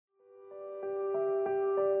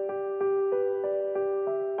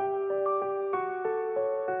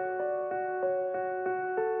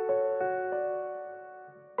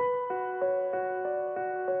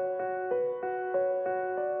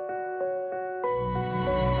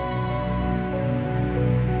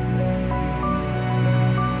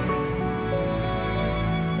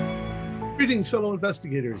Greetings, fellow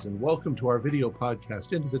investigators, and welcome to our video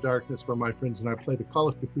podcast, Into the Darkness, where my friends and I play the Call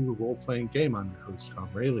of Cthulhu role-playing game. I'm your host, Tom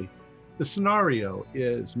Rayleigh. The scenario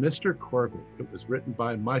is Mister Corbitt. It was written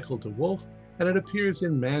by Michael DeWolf, and it appears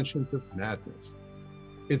in Mansions of Madness.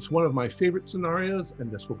 It's one of my favorite scenarios,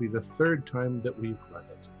 and this will be the third time that we've read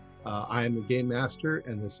it. I am the Game Master,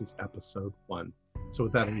 and this is Episode 1. So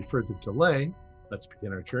without any further delay, let's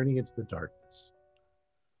begin our journey into the darkness.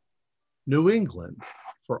 New England,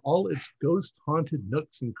 for all its ghost-haunted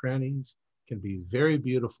nooks and crannies, can be very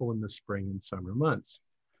beautiful in the spring and summer months.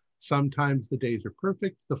 Sometimes the days are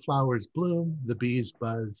perfect, the flowers bloom, the bees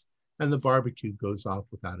buzz, and the barbecue goes off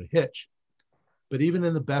without a hitch. But even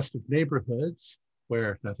in the best of neighborhoods,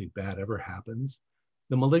 where nothing bad ever happens,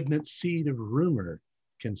 the malignant seed of rumor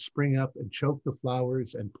can spring up and choke the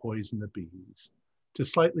flowers and poison the bees. To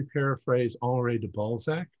slightly paraphrase Henri de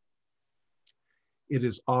Balzac, it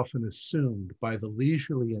is often assumed by the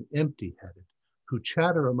leisurely and empty-headed who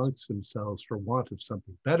chatter amongst themselves for want of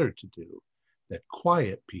something better to do, that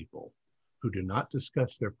quiet people who do not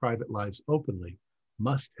discuss their private lives openly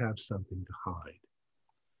must have something to hide.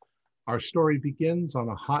 Our story begins on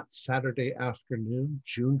a hot Saturday afternoon,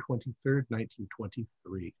 June 23rd,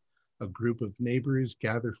 1923. A group of neighbors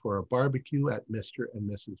gather for a barbecue at Mr. and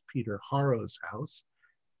Mrs. Peter Harrow's house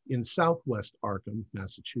in southwest Arkham,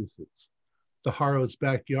 Massachusetts. The Harrow's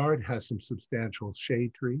backyard has some substantial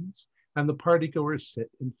shade trees, and the partygoers sit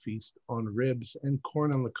and feast on ribs and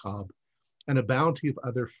corn on the cob and a bounty of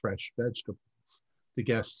other fresh vegetables. The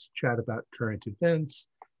guests chat about current events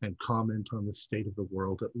and comment on the state of the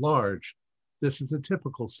world at large. This is a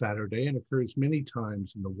typical Saturday and occurs many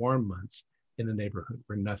times in the warm months in a neighborhood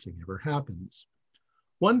where nothing ever happens.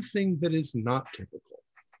 One thing that is not typical: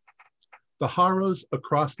 the Harrow's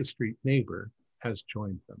across the street neighbor has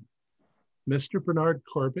joined them. Mr. Bernard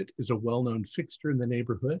Corbitt is a well-known fixture in the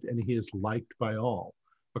neighborhood, and he is liked by all.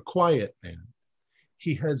 A quiet man.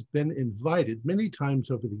 He has been invited many times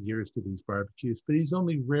over the years to these barbecues, but he's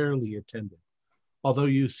only rarely attended. Although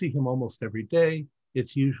you see him almost every day,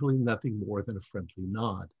 it's usually nothing more than a friendly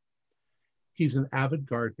nod. He's an avid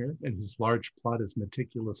gardener, and his large plot is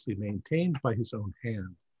meticulously maintained by his own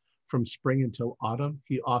hand. From spring until autumn,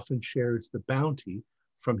 he often shares the bounty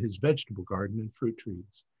from his vegetable garden and fruit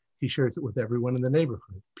trees. He shares it with everyone in the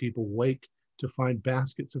neighborhood. People wake to find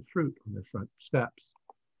baskets of fruit on their front steps.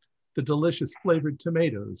 The delicious flavored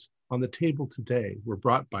tomatoes on the table today were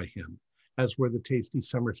brought by him, as were the tasty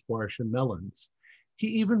summer squash and melons. He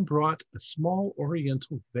even brought a small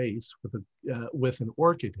oriental vase with an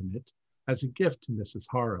orchid in it as a gift to Mrs.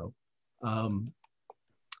 Harrow.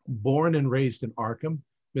 Born and raised in Arkham,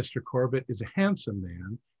 Mr. Corbitt is a handsome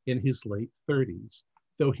man in his late 30s.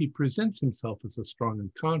 Though he presents himself as a strong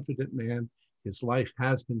and confident man, his life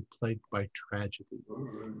has been plagued by tragedy.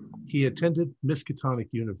 He attended Miskatonic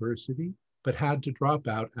University, but had to drop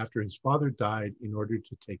out after his father died in order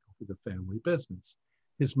to take over the family business.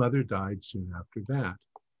 His mother died soon after that.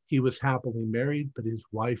 He was happily married, but his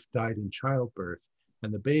wife died in childbirth,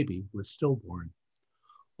 and the baby was stillborn.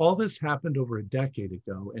 All this happened over a decade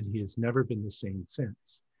ago, and he has never been the same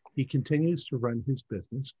since. He continues to run his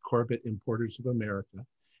business, Corbitt Importers of America,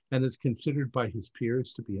 and is considered by his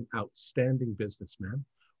peers to be an outstanding businessman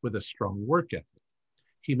with a strong work ethic.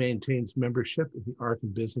 He maintains membership in the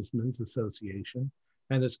Arkham Businessmen's Association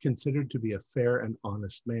and is considered to be a fair and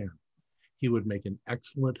honest man. He would make an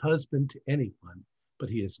excellent husband to anyone, but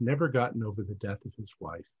he has never gotten over the death of his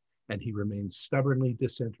wife, and he remains stubbornly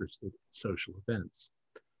disinterested in social events,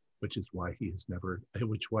 which is why he has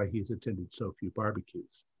attended so few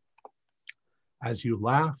barbecues. As you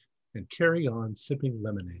laugh and carry on sipping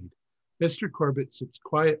lemonade, Mr. Corbitt sits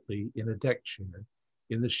quietly in a deck chair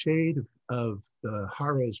in the shade of the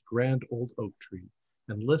Harrow's grand old oak tree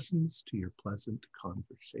and listens to your pleasant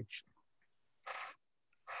conversation.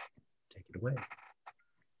 Take it away.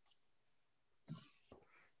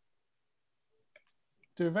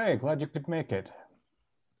 Very glad you could make it.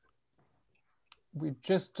 We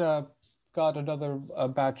just got another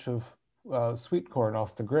batch of sweet corn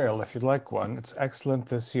off the grill, if you'd like one. It's excellent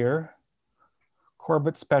this year.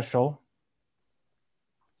 Corbitt special.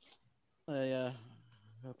 I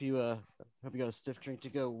hope you got a stiff drink to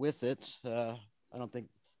go with it. I don't think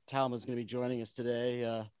Talma's going to be joining us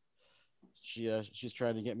today. She's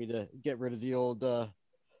trying to get me to get rid of the old, the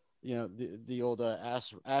old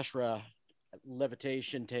Ashra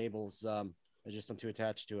levitation tables. I'm too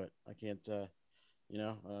attached to it. I can't,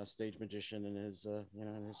 stage magician and his,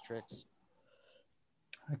 and his tricks.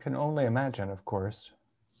 I can only imagine, of course.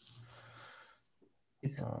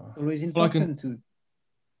 It's always important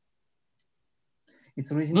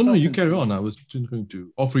It's always No, you important. carry on. I was just going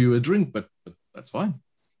to offer you a drink, but that's fine.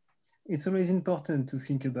 It's always important to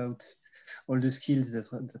think about all the skills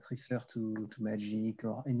that refer to magic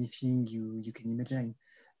or anything you can imagine.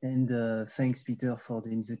 And thanks, Peter, for the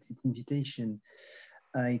invitation.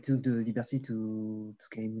 I took the liberty to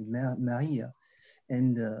came with Maria,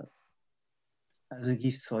 and as a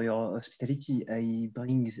gift for your hospitality, I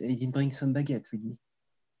did bring some baguette with me.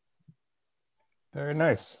 Very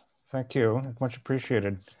nice. Thank you. Much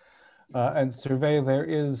appreciated. And Survey, there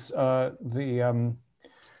is the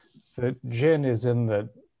gin is in the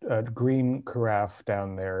green carafe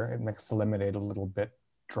down there. It makes the lemonade a little bit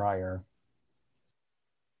drier.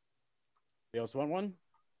 You else want one?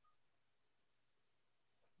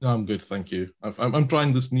 No, I'm good, thank you. I'm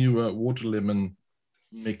trying this new water lemon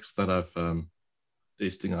mix that I've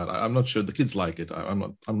tasting. I'm not sure the kids like it.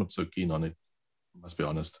 I'm not so keen on it. I must be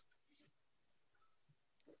honest.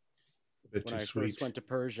 When I first went to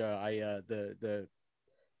Persia,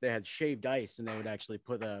 they had shaved ice, and they would actually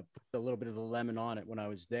put a little bit of the lemon on it when I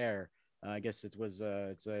was there. I guess it was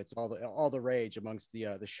it's all the rage amongst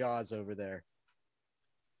the Shahs over there.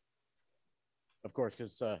 Of course,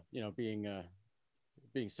 because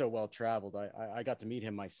being so well traveled, I got to meet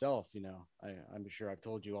him myself. I'm sure I've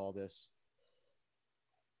told you all this.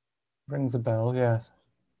 Rings a bell, yes.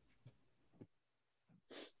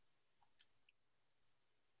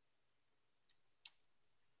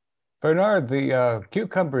 Bernard, the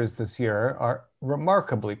cucumbers this year are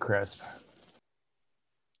remarkably crisp.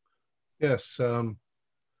 Yes, I've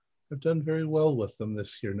done very well with them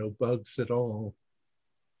this year. No bugs at all.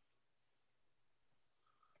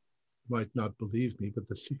 You might not believe me, but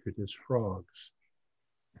the secret is frogs.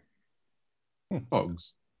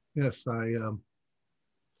 Frogs? Yes, I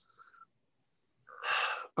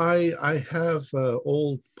have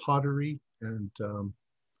old pottery and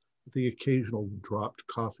the occasional dropped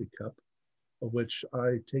coffee cup, which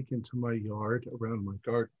I take into my yard around my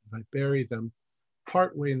garden. I bury them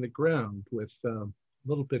partway in the ground with a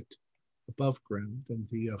little bit above ground, and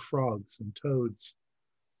the frogs and toads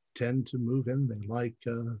tend to move in. They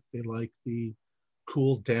like the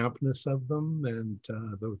cool dampness of them and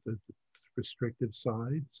the restrictive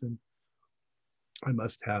sides. And I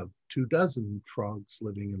must have 24 frogs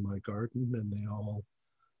living in my garden, and they all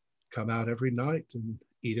come out every night and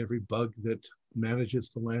eat every bug that manages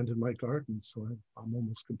to land in my garden. So I'm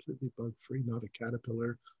almost completely bug free, not a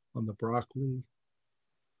caterpillar on the broccoli.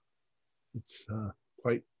 It's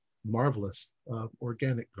quite marvelous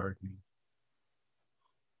organic gardening.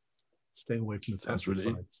 Staying away from the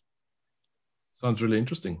pesticides. Sounds really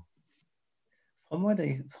interesting. From what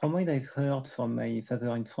I've heard from my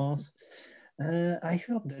father in France, I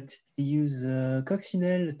heard that they use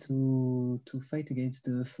coccinelle to fight against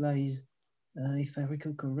the flies. If I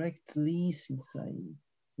recall correctly, since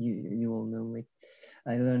you all know it,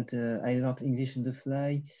 I learned English on the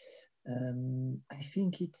fly. I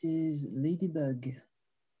think it is ladybug,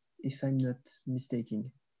 if I'm not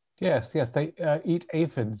mistaken. Yes, they eat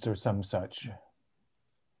aphids or some such.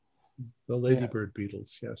 The ladybird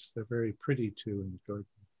beetles, yes, they're very pretty too in the garden.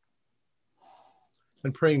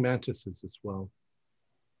 And praying mantises as well.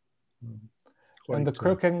 And the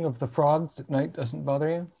croaking of the frogs at night doesn't bother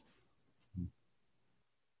you?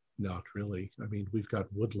 Not really. I mean, we've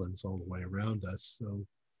got woodlands all the way around us, so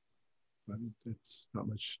it's not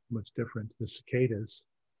much different. The cicadas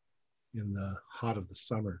in the hot of the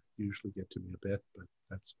summer usually get to me a bit, but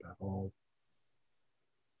that's about all.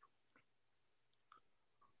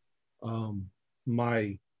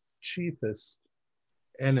 My chiefest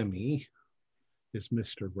enemy is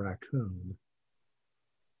Mr. Raccoon.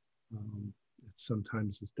 It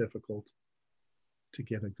sometimes is difficult to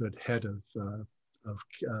get a good head of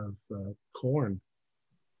corn.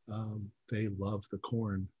 They love the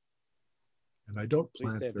corn, and I don't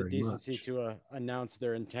plant very much. At least they have the decency to announce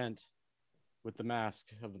their intent with the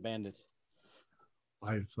mask of the bandit.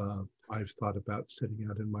 I've thought about sitting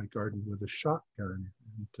out in my garden with a shotgun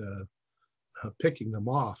and picking them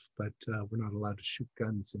off, but we're not allowed to shoot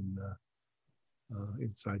guns in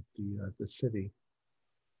inside the city.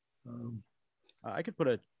 I could put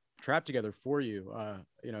a trap together for you.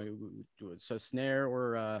 It's a snare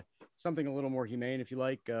or something a little more humane, if you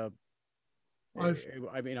like.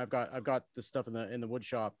 I've got the stuff in the wood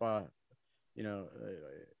shop.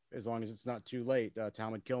 As long as it's not too late.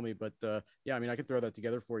 Tom would kill me, but I could throw that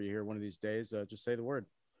together for you here one of these days. Just say the word.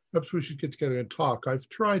 Perhaps we should get together and talk. I've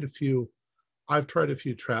tried a few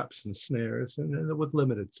traps and snares, and with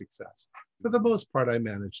limited success. For the most part, I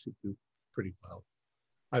managed to do pretty well.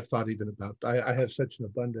 I've thought even about, I have such an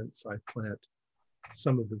abundance, I plant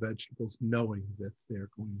some of the vegetables knowing that they're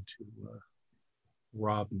going to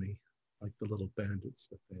rob me like the little bandits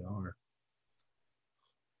that they are.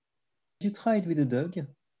 You tried with a dog?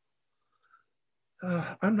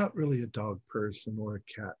 I'm not really a dog person or a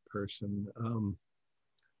cat person.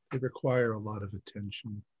 They require a lot of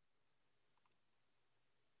attention.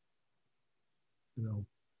 You know.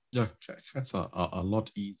 Yeah, cats are a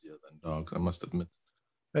lot easier than dogs, I must admit.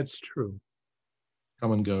 That's true.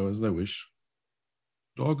 Come and go as they wish.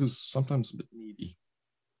 Dog is sometimes a bit needy.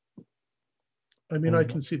 I mean, I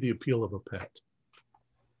can see the appeal of a pet,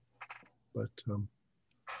 but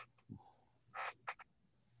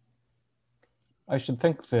I should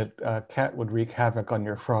think that a cat would wreak havoc on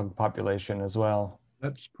your frog population as well.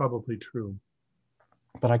 that's probably true.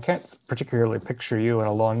 But I can't particularly picture you in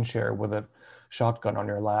a lawn chair with a shotgun on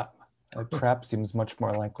your lap. A trap seems much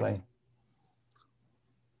more likely.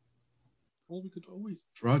 Well, we could always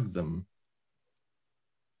drug them.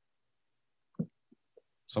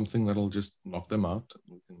 Something that'll just knock them out.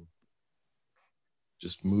 We can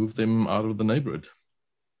just move them out of the neighborhood.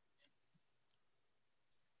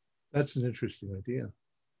 That's an interesting idea.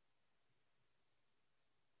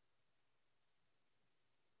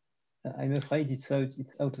 I'm afraid it's out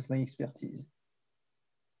of my expertise.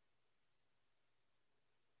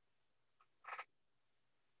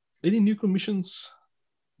 Any new commissions,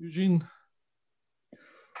 Eugene?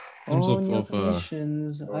 New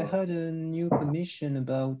commissions. I had a new commission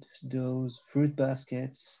about those fruit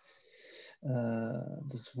baskets,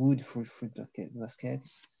 those wood fruit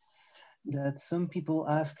baskets that some people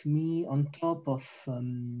ask me on top of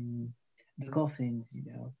the coffin, you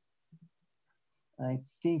know. I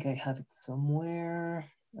think I have it somewhere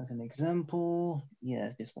as an example.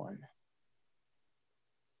 Yes, this one.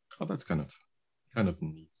 Oh, that's kind of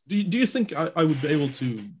neat. Do you think I would be able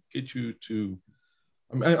to get you to?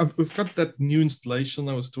 I mean, we've got that new installation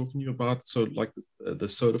I was talking to you about. So, like the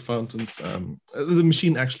soda fountains. The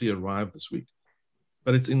machine actually arrived this week,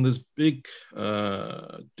 but it's in this big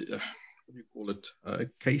what do you call it?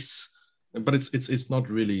 Case. But it's not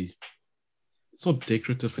really. It's not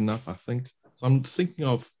decorative enough, I think. So I'm thinking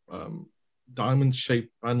of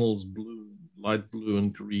diamond-shaped panels, blue, light blue,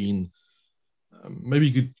 and green. Maybe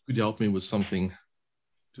you could help me with something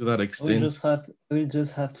to that extent. We'll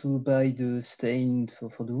just have to buy the stain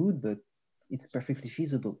for the wood, but it's perfectly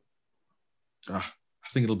feasible. I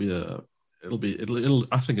think I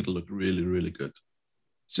think it'll look really, really good.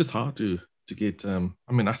 It's just hard to get. I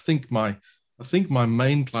mean, I think my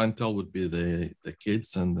main clientele would be the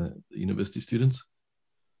kids and the university students.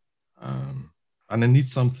 And I need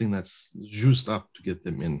something that's juiced up to get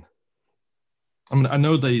them in. I mean, I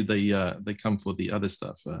know they come for the other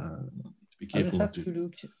stuff. To be careful. I'll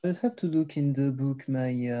have to look in the book.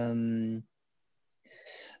 I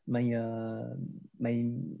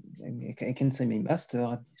can say my master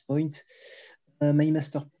at this point. My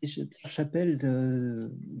master Pierre Chapelle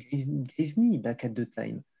gave me back at the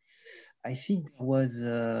time. I think there was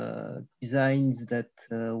designs that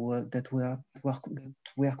were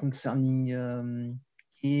concerning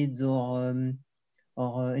kids or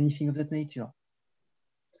anything of that nature.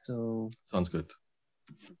 So sounds good.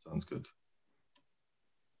 That sounds good.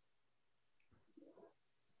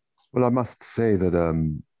 Well, I must say that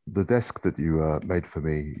the desk that you made for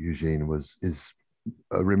me, Eugene, is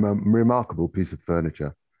a remarkable piece of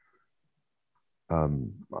furniture.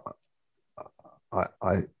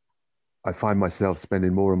 I find myself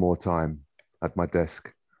spending more and more time at my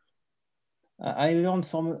desk. I learned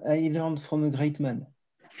from a great man.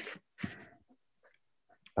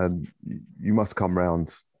 And you must come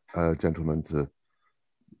round, gentlemen, to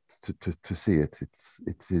see it.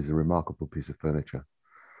 It is a remarkable piece of furniture.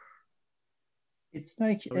 It's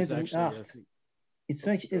like every art. It's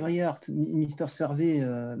like every art. Mr.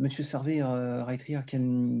 Servet, Monsieur Servet, right here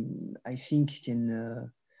can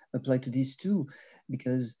apply to this too,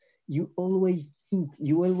 because you always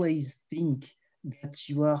think that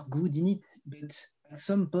you are good in it, but at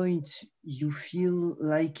some point you feel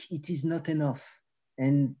like it is not enough,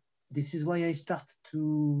 and this is why I start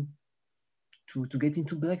to get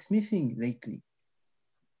into blacksmithing lately.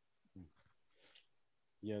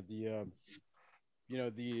 Yeah,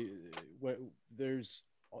 there's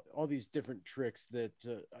all these different tricks that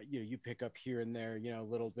you pick up here and there. A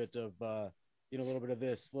little bit of a little bit of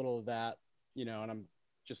this, little of that. And I'm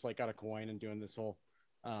just like got a coin and doing this whole,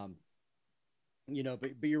 but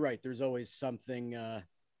you're right. There's always something.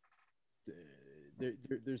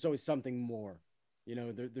 There's always something more.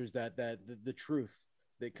 There's the truth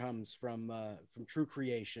that comes from true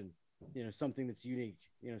creation. Something that's unique.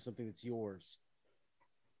 Something that's yours.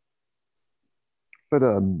 But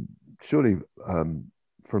surely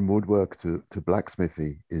from woodwork to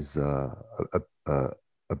blacksmithy is a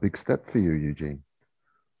big step for you, Eugene.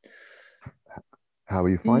 How are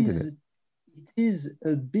you finding it? It is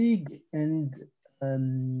a big and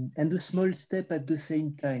a small step at the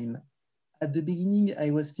same time. At the beginning,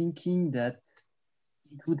 I was thinking that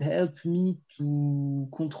it would help me to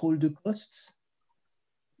control the costs,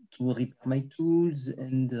 to repair my tools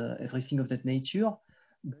and everything of that nature.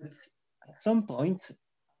 But at some point,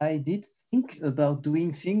 I did think about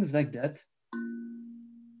doing things like that.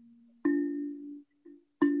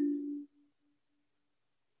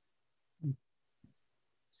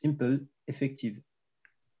 Simple, effective.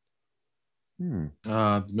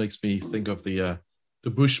 It makes me think of the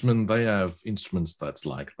Bushmen. They have instruments that's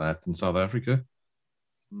like that in South Africa.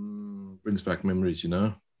 Brings back memories, you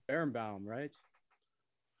know. Berenbaum, right?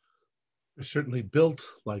 They're certainly built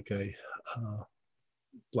like a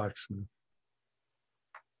blacksmith.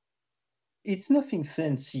 It's nothing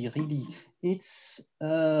fancy, really. It's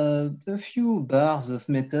a few bars of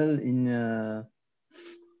metal in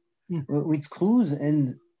with screws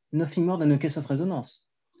and nothing more than a case of resonance.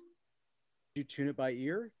 Did you tune it by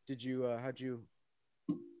ear? Did you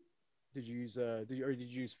use did you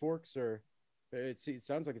use forks, or it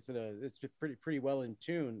sounds like it's pretty well in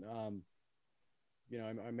tune. You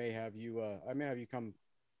know, I may have you come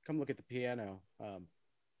look at the piano.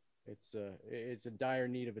 It's in dire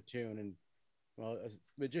need of a tune, and well, a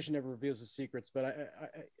magician never reveals his secrets, but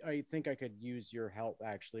I think I could use your help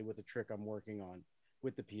actually with a trick I'm working on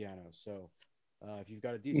with the piano. So if you've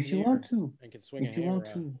got a decent If you ear want to, and can swing if a you hammer, want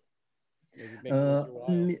to. maybe make it worth your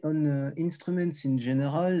while. On instruments in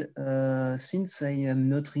general, since I am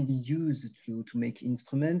not really used to make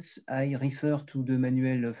instruments, I refer to the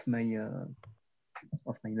manual of my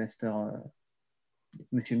master,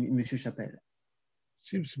 Monsieur Chapelle.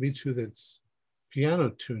 Seems to me too that piano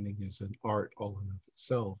tuning is an art all in of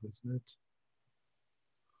itself, isn't it?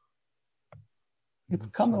 It's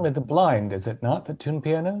commonly the blind, is it not, that tune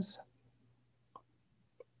pianos?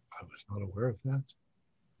 I was not aware of that.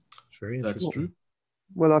 It's very That's interesting. true.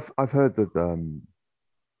 Well, I've heard that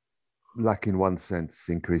lack in one sense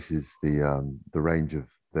increases the range of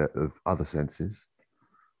other senses,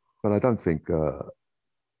 but I don't think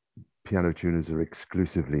piano tuners are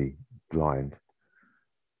exclusively blind.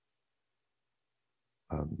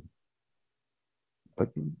 But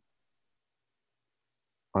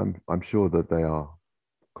I'm sure that they are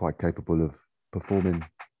quite capable of performing.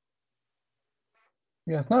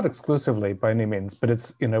 Yeah, it's not exclusively by any means, but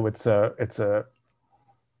it's, you know, it's a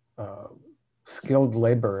skilled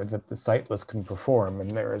labor that the sightless can perform,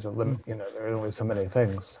 and there is a limit. You know, there are only so many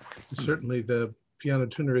things. Certainly, the piano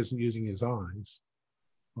tuner isn't using his eyes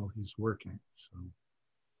while he's working, so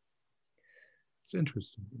it's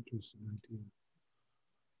interesting idea.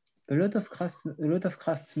 A lot of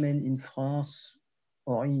craftsmen in France,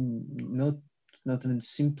 or in not even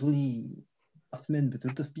simply craftsmen, but a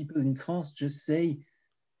lot of people in France just say,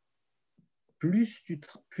 plus tu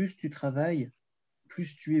travailles,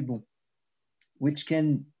 plus tu es bon, which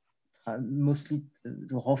can mostly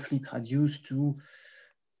roughly traduce to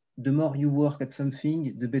the more you work at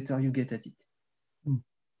something, the better you get at it.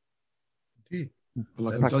 Indeed.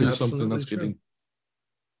 Well, I can tell you something that's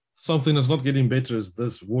not getting better is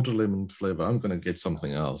this water lemon flavor. I'm going to get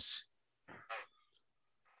something else.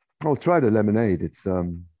 Oh, try the lemonade. It's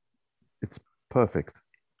perfect.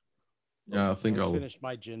 Yeah, I think I'll finished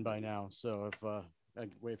my gin by now. So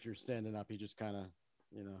if you're standing up, you just kind of,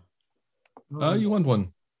 you know. You want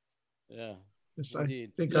one? Yeah. Yes,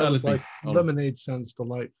 indeed. I think I would like lemonade. Sounds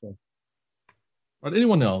delightful. Right,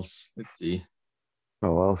 anyone else? Let's see.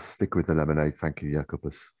 Oh, I'll stick with the lemonade. Thank you,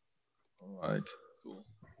 Jacobus. All right, cool.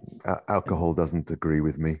 Alcohol doesn't agree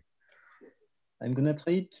with me. I'm gonna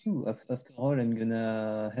try it too. After all, I'm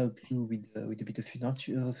gonna help you with a bit of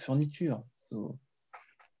furniture. So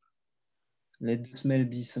let the smell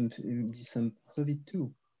be some part of it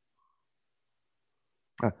too.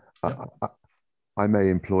 I may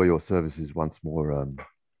employ your services once more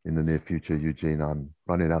in the near future, Eugene. I'm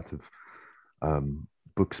running out of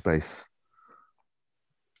book space.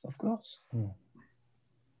 Of course.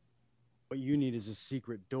 What you need is a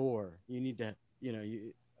secret door. You need to, you know,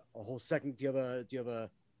 a whole second. Do you have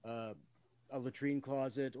a latrine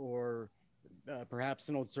closet, or perhaps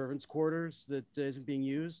an old servant's quarters that isn't being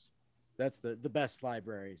used? That's the best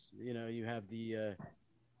libraries. You know, you have the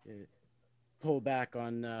pull back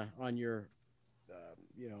on your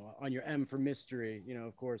on your M for mystery. You know,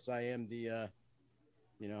 of course, I am the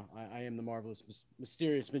I am the marvelous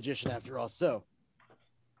mysterious magician after all. So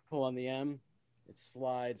pull on the M, it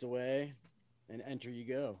slides away, and enter you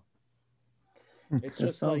go. It's That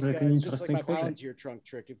just sounds like like an it's just like interesting my project. Palantir trunk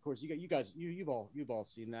trick. Of course, you've all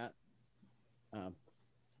seen that. Um,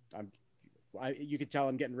 you could tell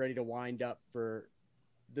I'm getting ready to wind up for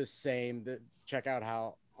check out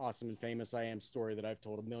how awesome and famous I am story that I've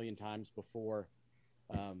told a million times before.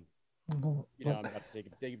 I'm about to take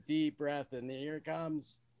a deep breath, and here it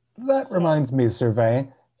comes. That reminds me, Survey.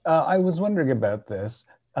 I was wondering about this.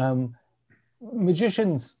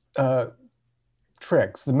 Magicians'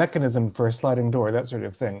 tricks, the mechanism for a sliding door, that sort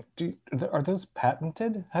of thing. Are those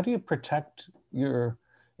patented? How do you protect your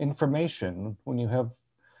information when you have,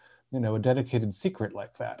 a dedicated secret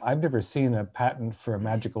like that? I've never seen a patent for a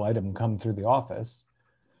magical item come through the office.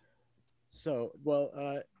 So,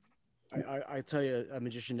 well, I tell you, a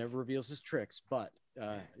magician never reveals his tricks, but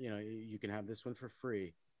you can have this one for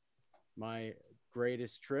free. My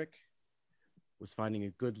greatest trick was finding a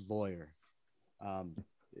good lawyer.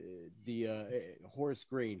 Horace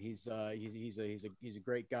Green. He's a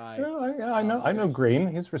great guy. Yeah, I know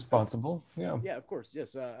Green. He's responsible. Yeah. Yeah, of course.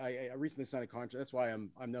 Yes. I recently signed a contract. That's why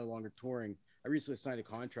I'm no longer touring. I recently signed a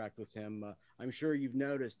contract with him. I'm sure you've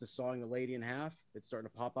noticed the song "The Lady in Half." It's starting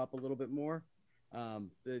to pop up a little bit more.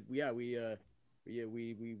 We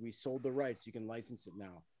sold the rights. You can license it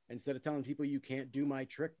now. Instead of telling people you can't do my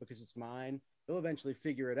trick because it's mine, they'll eventually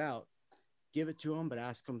figure it out. Give it to them, but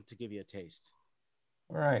ask them to give you a taste.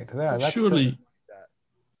 Right. Yeah, that's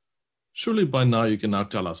surely by now you can now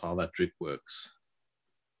tell us how that trick works.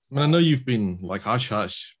 I mean, I know you've been like hush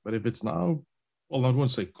hush, but if it's now, well, I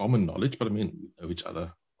won't say common knowledge, but I mean, we know each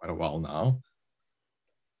other quite a while now.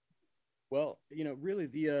 Well, really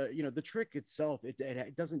the trick itself,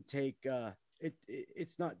 it doesn't take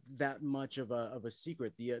it's not that much of a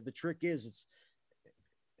secret. The trick is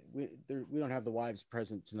we don't have the wives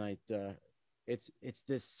present tonight. It's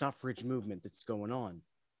this suffrage movement that's going on.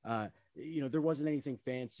 There wasn't anything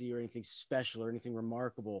fancy or anything special or anything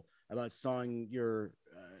remarkable about sawing your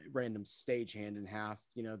random stagehand in half.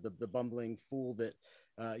 The bumbling fool that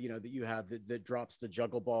that you have that drops the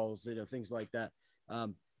juggle balls, things like that.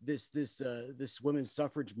 This women's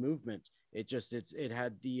suffrage movement, it has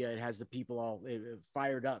the people all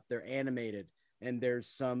fired up. They're animated, and there's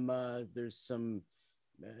some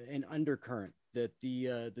an undercurrent that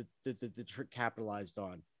the trick capitalized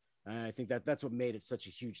on. And I think that's what made it such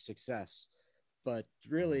a huge success. But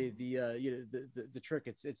really, the trick,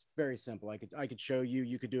 it's very simple. I could show you.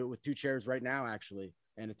 You could do it with 2 chairs right now, actually,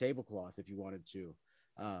 and a tablecloth if you wanted to.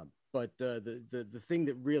 But the thing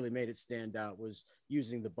that really made it stand out was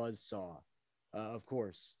using the buzz saw, of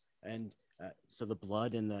course. And so the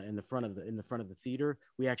blood in the front of the theater,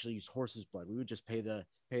 we actually used horse's blood. We would just pay the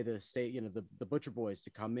state, the butcher boys to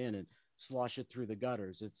come in and slosh it through the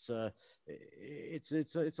gutters. It's a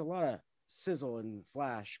lot of sizzle and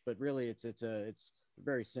flash, but really it's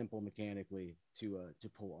very simple mechanically to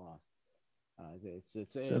pull off. It's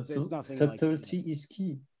nothing subtlety is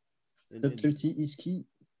key. Subtlety is key.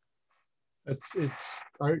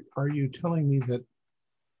 Are you telling me that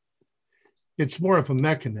it's more of a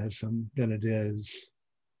mechanism than it is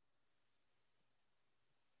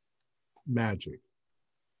magic?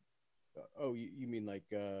 Oh, you mean like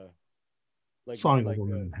sawing a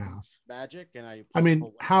woman in half? Magic? And I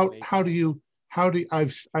mean, how do you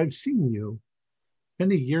I've seen you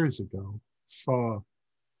many years ago saw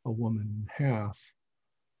a woman in half,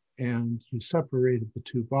 and you separated the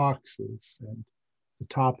 2 boxes, and the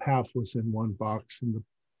top half was in one box,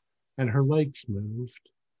 and her legs moved.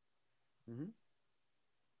 Mm-hmm.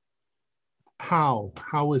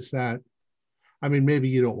 How is that? I mean, maybe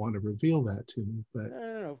you don't want to reveal that to me, but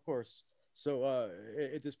no, of course. So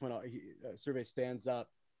at this point, Survey stands up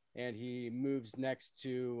and he moves next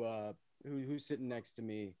to who's sitting next to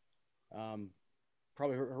me,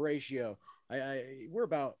 probably Horatio. We're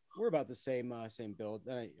about the same build.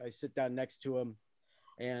 And I sit down next to him,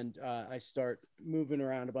 and I start moving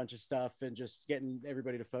around a bunch of stuff and just getting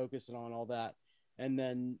everybody to focus on all that. And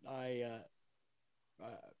then I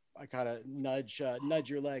kind of nudge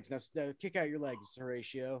your legs. Now kick out your legs,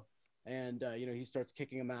 Horatio. And he starts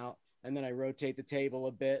kicking them out. And then I rotate the table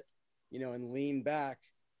a bit, and lean back,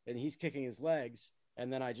 and he's kicking his legs.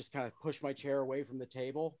 And then I just kind of push my chair away from the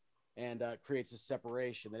table, and creates a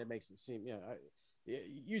separation. Then it makes it seem,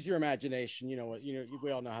 use your imagination.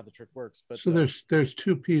 We all know how the trick works. But so there's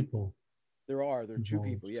 2 people. There are 2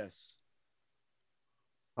 people. Yes.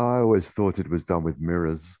 I always thought it was done with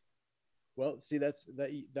mirrors. Well, see, that's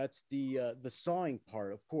the sawing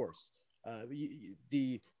part, of course.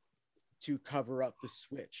 To cover up the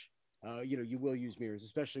switch. You will use mirrors,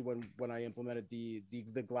 especially when I implemented the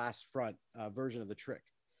glass front version of the trick,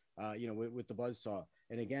 with the buzzsaw.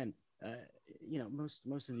 And again,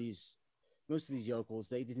 most these yokels,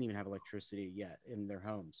 they didn't even have electricity yet in their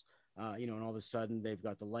homes. And all of a sudden they've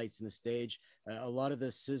got the lights in the stage. A lot of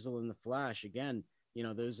the sizzle and the flash, again,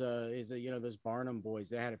 those Barnum boys,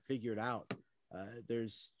 they had it figured out.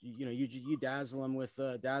 You dazzle them with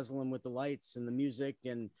the lights and the music,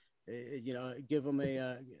 and give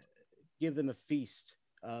them a feast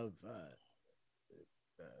of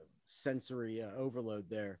sensory overload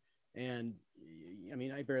there. And I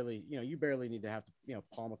mean, you barely need to have to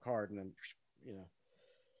palm a card, and then you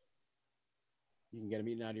can get them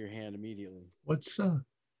eaten out of your hand immediately. What's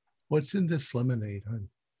in this lemonade?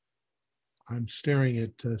 I'm staring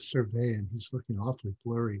at Survey, and he's looking awfully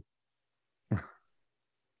blurry.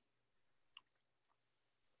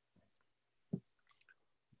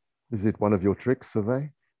 Is it one of your tricks,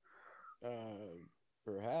 Survey?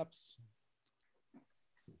 Perhaps.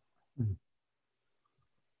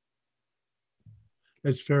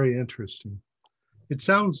 It's very interesting. It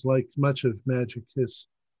sounds like much of magic is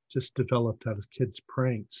just developed out of kids'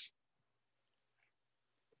 pranks.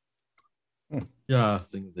 Yeah, I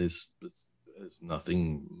think there's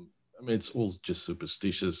nothing. I mean, it's all just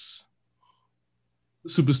superstitious. The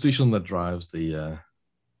superstition that drives the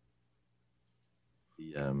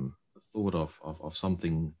thought of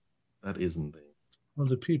something that isn't there. Well,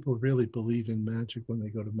 do people really believe in magic when they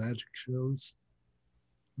go to magic shows?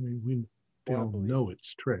 I mean, they all know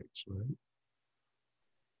it's tricks, right?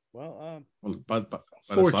 Well, by the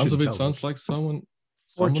sounds of it, sounds like someone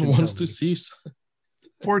wants to see.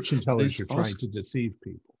 Fortune tellers are trying to deceive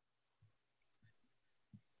people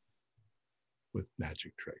with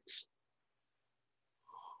magic tricks.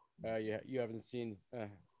 You haven't seen the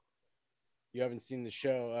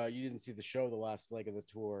show. You didn't see the show, the last leg of the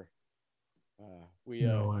tour.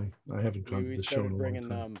 No, I haven't gone to the show in a long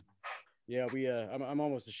time. I'm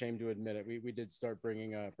almost ashamed to admit it. We did start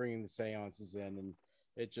bringing the seances in, and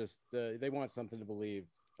it just they want something to believe,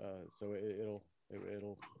 so it'll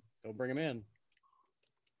bring them in.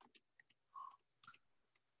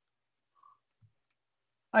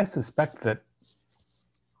 I suspect that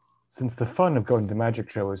since the fun of going to the magic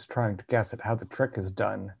show is trying to guess at how the trick is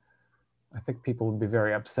done, I think people would be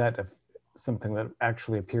very upset if something that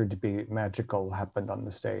actually appeared to be magical happened on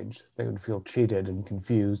the stage. They would feel cheated and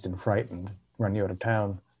confused and frightened, run you out of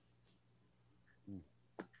town.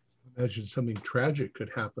 Imagine something tragic could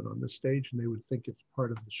happen on the stage and they would think it's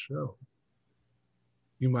part of the show.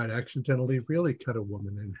 You might accidentally really cut a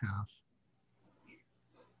woman in half.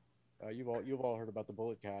 You've all heard about the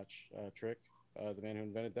bullet catch trick. The man who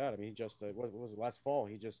invented that. I mean, he just what was it, last fall?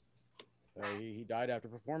 He just he died after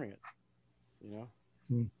performing it. I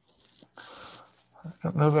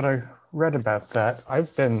don't know that I read about that.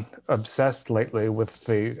 I've been obsessed lately with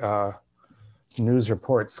the news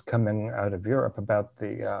reports coming out of Europe about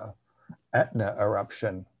the Etna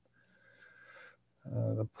eruption.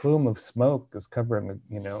 The plume of smoke is covering,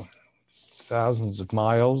 thousands of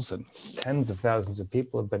miles, and tens of thousands of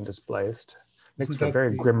people have been displaced. Makes for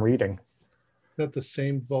very grim reading. Is that the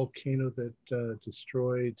same volcano that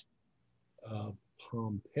destroyed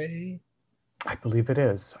Pompeii? I believe it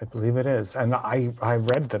is. And I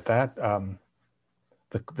read that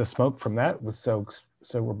the smoke from that was so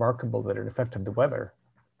remarkable that it affected the weather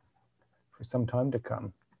for some time to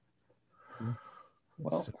come.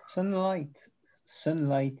 Well, sunlight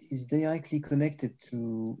is directly connected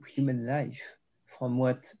to human life. From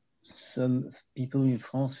what some people in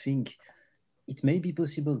France think, it may be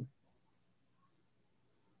possible.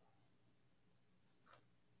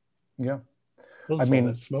 Yeah. I mean,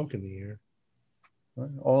 that smoke in the air.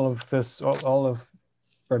 All of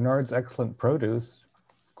Bernard's excellent produce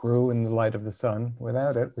grew in the light of the sun.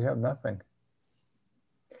 Without it, we have nothing.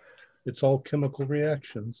 It's all chemical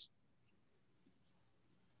reactions.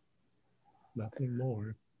 Nothing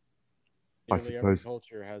more. I suppose every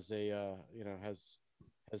culture has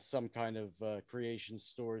has some kind of creation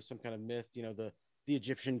story, some kind of myth. The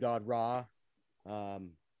Egyptian god Ra,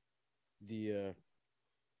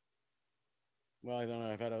 well, I don't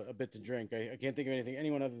know. I've had a bit to drink. I can't think of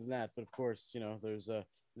anyone other than that. But of course, there's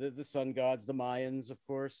the sun gods, the Mayans, of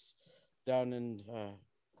course, down in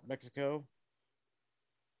Mexico.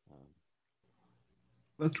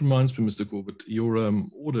 That reminds me, Mr. Corbitt, your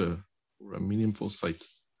order for ammonium phosphate.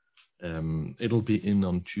 It'll be in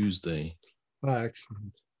on Tuesday. Oh,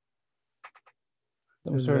 excellent.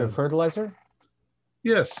 Some sort of fertilizer?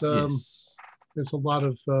 Yes. Yes. There's a lot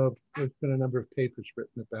of, there's been a number of papers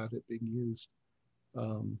written about it being used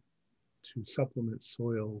to supplement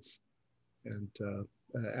soils and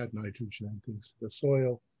add nitrogen and things to the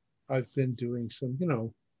soil. I've been doing some,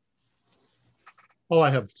 all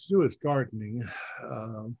I have to do is gardening.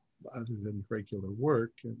 other than regular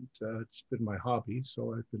work, and it's been my hobby.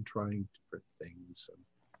 So I've been trying different things and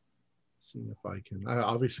seeing if I can.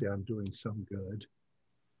 Obviously, I'm doing some good.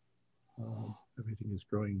 Everything is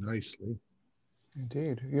growing nicely.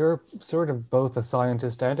 Indeed. You're sort of both a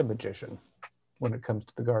scientist and a magician when it comes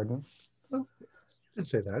to the garden. Well, you can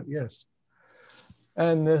say that, yes.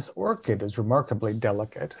 And this orchid is remarkably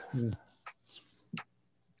delicate.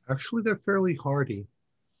 Actually, they're fairly hardy.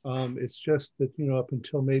 It's just that, up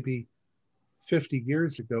until maybe 50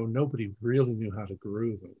 years ago, nobody really knew how to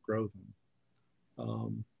grow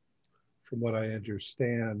them. From what I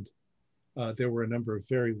understand, there were a number of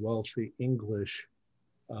very wealthy English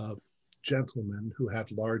gentlemen who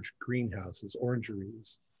had large greenhouses,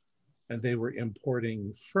 orangeries, and they were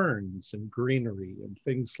importing ferns and greenery and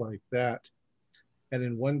things like that. And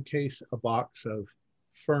in one case, a box of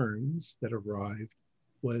ferns that arrived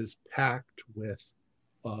was packed with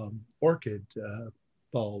orchid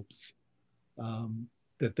bulbs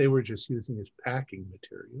that they were just using as packing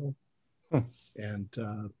material. And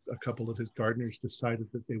a couple of his gardeners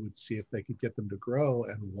decided that they would see if they could get them to grow,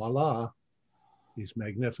 and voila, these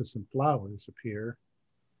magnificent flowers appear.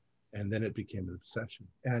 And then it became an obsession,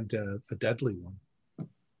 and a deadly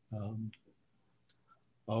one.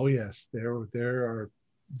 Oh yes, there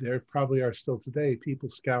probably are still today people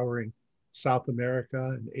scouring South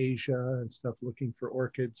America and Asia and stuff looking for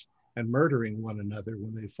orchids and murdering one another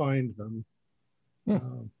when they find them.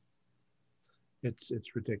 It's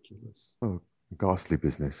ridiculous. Oh, ghastly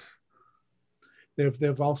business.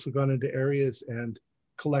 They've also gone into areas and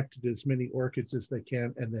collected as many orchids as they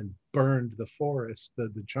can and then burned the forest,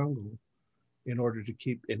 the jungle, in order to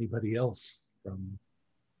keep anybody else from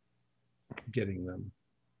getting them.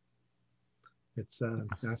 It's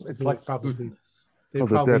like probably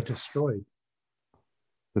depths, destroyed.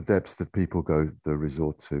 The depths that people go the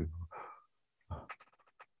resort to.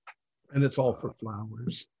 And it's all for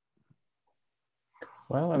flowers.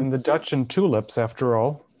 Well, I mean, the Dutch and tulips, after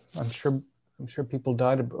all. I'm sure people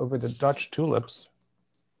died over the Dutch tulips.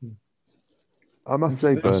 I must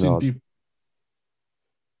say, Bernard.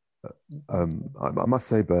 I must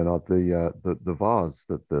say, Bernard, the vase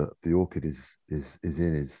that the orchid is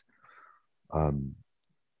in is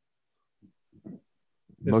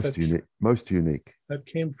most unique. That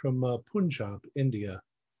came from Punjab, India.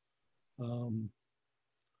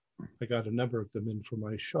 I got a number of them in for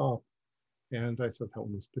my shop, and I thought that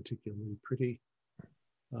one was particularly pretty,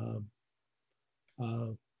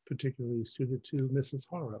 particularly suited to Mrs.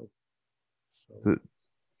 Harrow. So,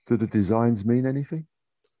 do the designs mean anything?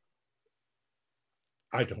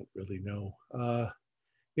 I don't really know.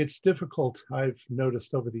 It's difficult. I've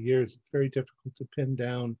noticed over the years, it's very difficult to pin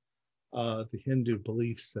down the Hindu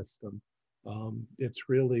belief system. It's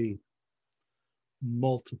really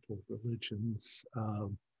multiple religions,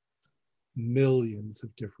 millions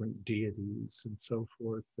of different deities and so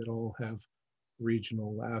forth that all have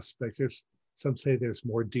regional aspects. Some say there's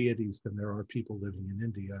more deities than there are people living in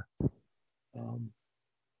India.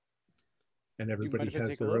 And everybody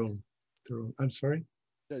has their own. I'm sorry?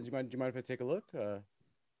 Do you mind if I take a look? At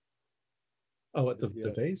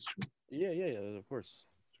the vase? Yeah, of course.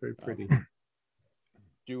 It's very pretty.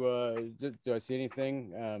 Do I see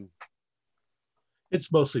anything?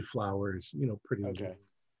 It's mostly flowers, pretty. Okay.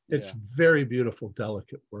 It's very beautiful,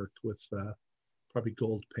 delicate work with probably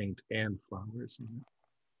gold paint and flowers in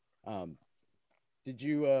it. Did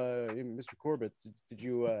you, Mr. Corbitt, did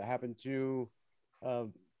you happen to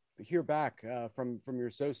hear back from your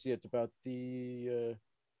associate about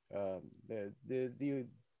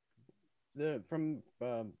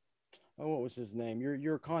what was his name?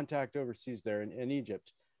 Your contact overseas there in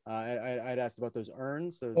Egypt. I'd asked about those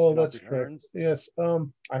urns. That's correct. Urns. Yes.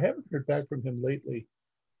 I haven't heard back from him lately.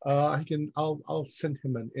 I'll send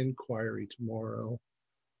him an inquiry tomorrow.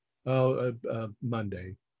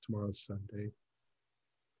 Monday. Tomorrow's Sunday.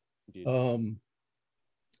 Indeed.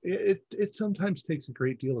 It sometimes takes a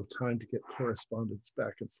great deal of time to get correspondence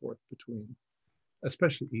back and forth between,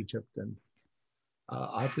 especially Egypt and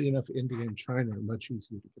oddly enough, India and China are much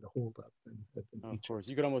easier to get a hold of than Egypt. Of course,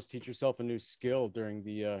 you could almost teach yourself a new skill during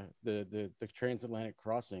the transatlantic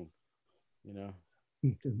crossing.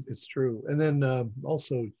 It's true. And then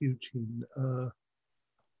also Eugene,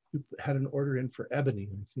 you had an order in for ebony,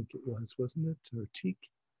 I think it was, wasn't it, or teak?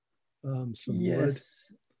 Some wood.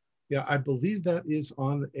 Yeah, I believe that is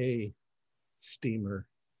on a steamer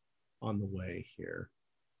on the way here.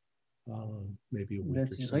 Maybe a week or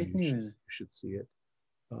so. You should see it.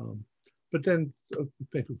 But then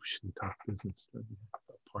maybe we shouldn't talk business during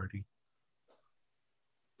the party.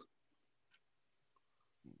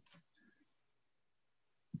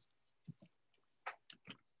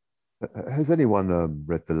 Has anyone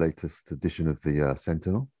read the latest edition of the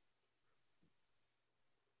Sentinel?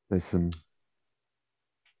 There's some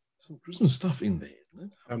Christmas stuff in there, isn't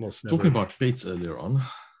it? Almost Talking never. about pets earlier on.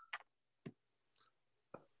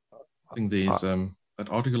 I think there's that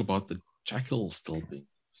article about the jackal still being.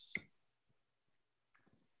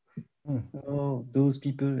 Oh, those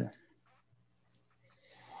people.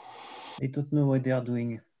 They don't know what they are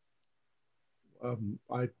doing.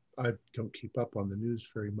 I don't keep up on the news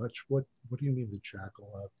very much. What do you mean the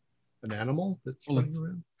jackal? An animal that's running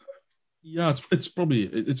around? Yeah, it's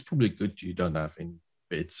probably good you don't have any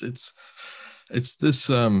pets. It's this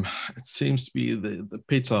it seems to be the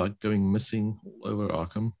pets are going missing all over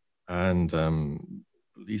Arkham, and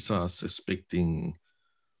police are suspecting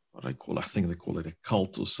I think they call it a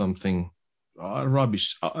cult or something.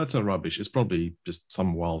 Rubbish, utter rubbish. It's probably just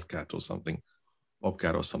some wildcat or something,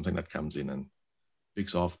 bobcat or something that comes in and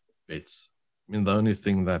picks off pets. I mean, the only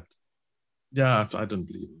thing that, yeah, I don't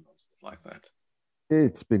believe in nonsense like that.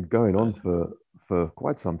 It's been going on for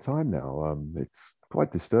quite some time now. It's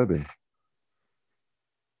quite disturbing.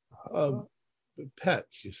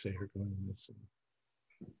 Pets, you say, are going missing.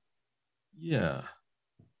 Yeah.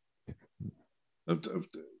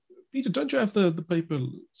 Peter, don't you have the paper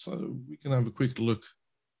so we can have a quick look?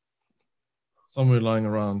 Somewhere lying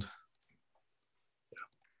around.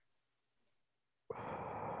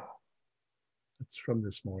 It's from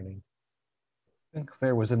this morning. I think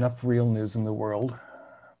there was enough real news in the world,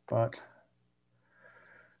 but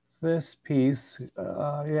this piece,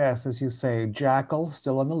 yes, as you say, jackal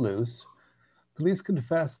still on the loose. Police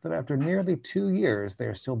confess that after nearly 2 years, they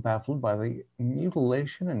are still baffled by the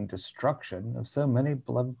mutilation and destruction of so many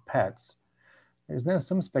beloved pets. There's now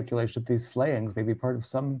some speculation that these slayings may be part of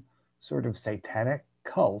some sort of satanic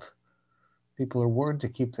cult. People are warned to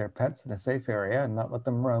keep their pets in a safe area and not let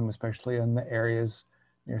them roam, especially in the areas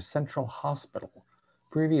near Central Hospital.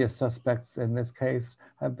 Previous suspects in this case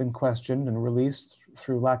have been questioned and released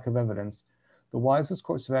through lack of evidence. The wisest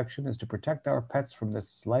course of action is to protect our pets from this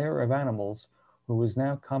slayer of animals, who is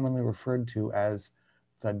now commonly referred to as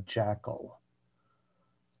the jackal.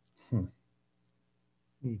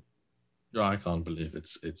 Yeah, I can't believe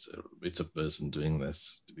it's a person doing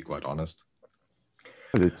this, to be quite honest.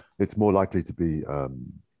 But it's more likely to be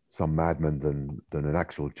some madman than an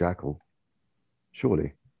actual jackal,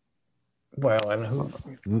 surely. Well, and who?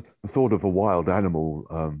 The thought of a wild animal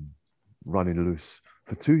running loose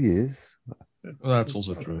for 2 years. Well, that's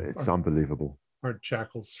also true. It's unbelievable. Aren't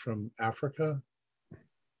jackals from Africa?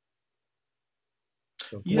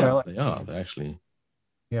 Yeah, Well, they are. They actually.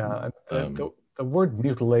 Yeah, the word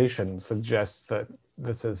mutilation suggests that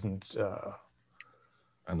this isn't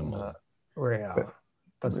animal. yeah.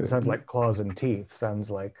 It sounds like claws and teeth.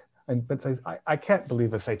 Sounds like, but I can't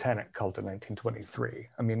believe a satanic cult in 1923.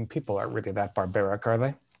 I mean, people aren't really that barbaric, are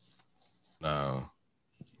they? No.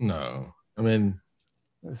 I mean,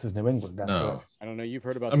 this is New England. After all. I don't know. You've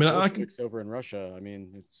heard about over in Russia. I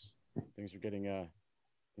mean, things are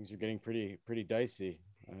getting pretty dicey.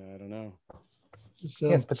 I don't know.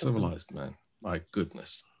 Yes, but civilized man. My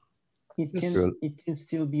goodness. It can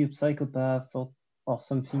still be a psychopath or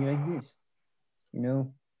something like this.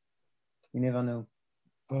 You never know.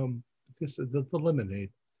 The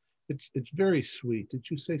lemonade. It's very sweet. Did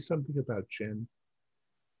you say something about gin?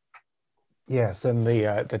 Yes, and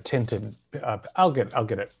the tinted. I'll get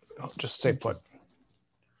it. Just stay put.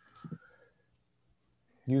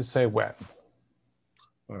 You say when.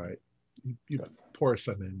 All right. You pour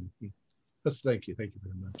some in. Thank you very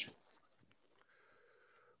much.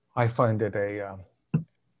 I find it a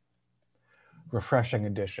refreshing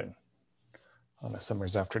addition on a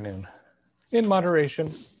summer's afternoon, in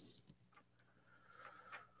moderation.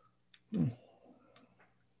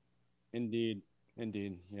 Indeed.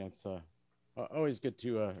 Yeah, it's always good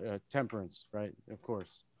to temperance, right? Of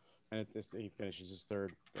course. And he finishes his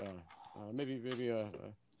third. Maybe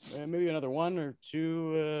another one or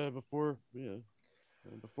two before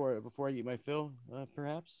I eat my fill,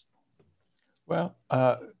 perhaps. Well,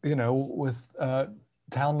 with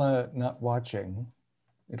Talma not watching,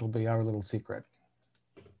 it'll be our little secret.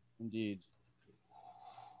 Indeed.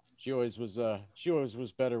 She always was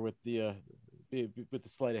better with the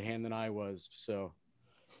sleight of hand than I was. So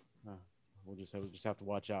we'll just have to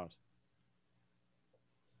watch out.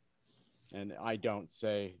 And I don't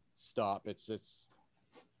say stop. It's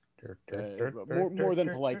more than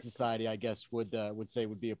polite society, I guess, would say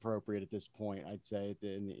would be appropriate at this point. I'd say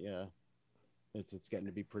it's getting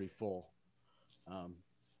to be pretty full. No,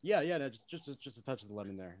 just a touch of the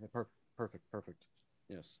lemon there. Perfect.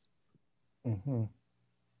 Yes.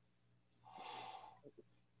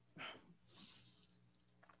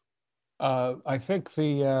 I think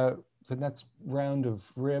the next round of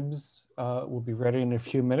ribs will be ready in a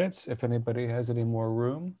few minutes if anybody has any more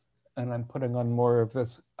room. And I'm putting on more of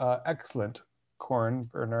this excellent corn,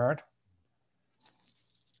 Bernard.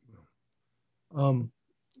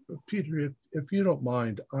 Peter, if you don't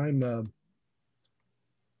mind, I'm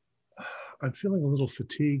feeling a little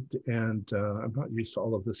fatigued, and I'm not used to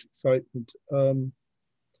all of this excitement. I'm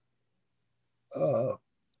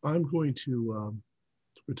going to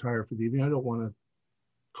retire for the evening. I don't want to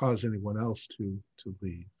cause anyone else to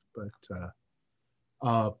leave, but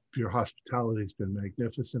your hospitality has been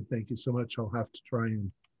magnificent. Thank you so much. I'll have to try and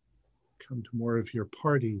come to more of your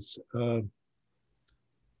parties. And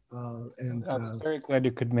I was very glad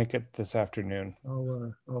you could make it this afternoon.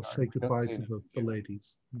 I'll say goodbye to the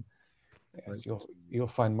ladies. Yes, you'll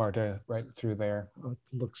find Marta right through there. It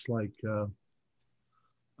looks like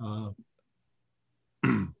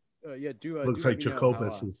looks like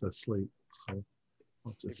Jacobus is asleep. So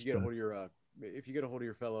I'll just, if you get a hold of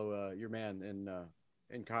your fellow your man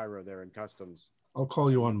in Cairo there in customs, I'll call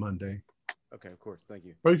you on Monday. Okay, of course. Thank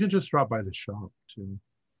you. Or you can just drop by the shop too.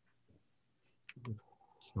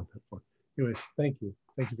 It's not that far. Anyways, thank you.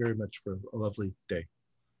 Thank you very much for a lovely day.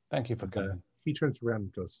 Thank you for coming. He turns around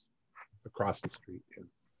and goes across the street and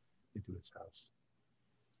into his house.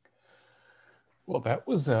 Well, that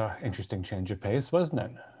was an interesting change of pace, wasn't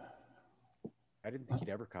it? I didn't think he'd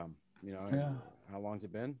ever come. You know, yeah. How long's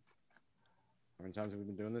it been? How many times have we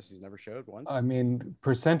been doing this? He's never showed once? I mean,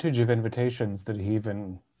 percentage of invitations that he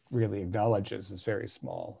even really acknowledges is very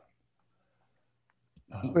small.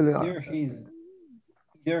 Either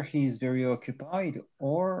he's very occupied,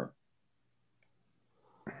 or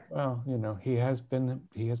well, you know, he has been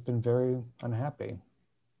very unhappy,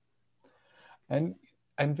 and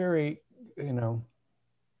very, you know,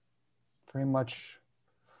 very much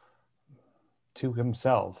to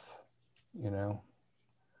himself, you know.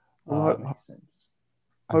 Well,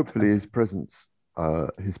 hopefully his presence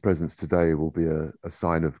today will be a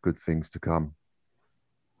sign of good things to come.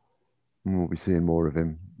 And we'll be seeing more of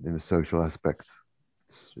him in a social aspect.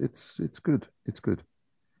 It's good. It's good.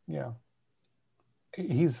 Yeah.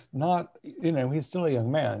 He's not, you know, he's still a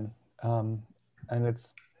young man. And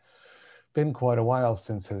it's been quite a while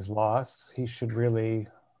since his loss. He should really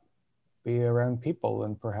be around people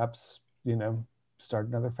and perhaps, you know, start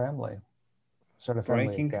another family. Start a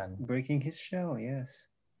family again. Breaking his shell, yes.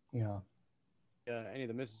 Yeah. Yeah. Any of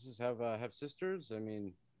the mistresses have sisters? I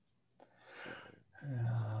mean,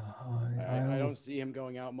 I don't see him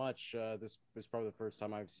going out much. This is probably the first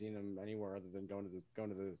time I've seen him anywhere other than going to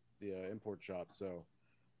the import shop. So,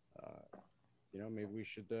 you know, maybe we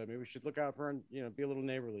should look out for him. You know, be a little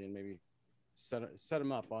neighborly and maybe set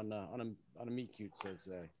him up on a meet cute, so to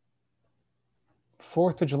say.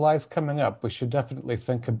 4th of July is coming up. We should definitely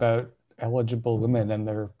think about eligible women in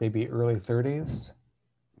their maybe early 30s.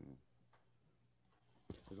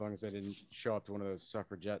 As long as I didn't show up to one of those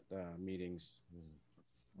suffragette meetings.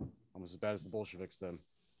 Almost as bad as the Bolsheviks then.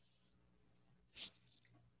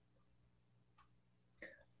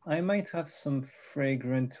 I might have some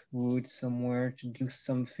fragrant wood somewhere to do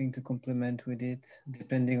something to complement with it,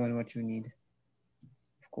 depending on what you need,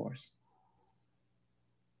 of course.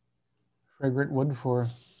 Fragrant wood for?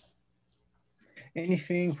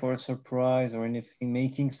 Anything for a surprise or anything,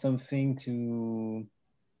 making something to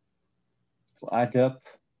add up,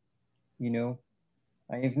 you know.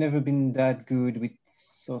 I have never been that good with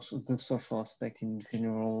the social aspect in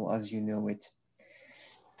general, as you know it.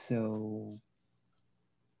 So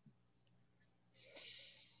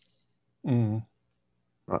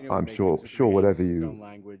I'm sure whatever you own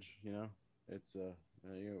language, you know, it's you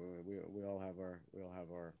know, we all have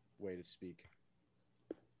our way to speak.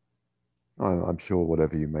 I'm sure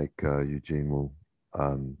whatever you make, Eugene,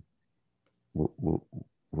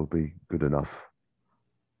 will be good enough.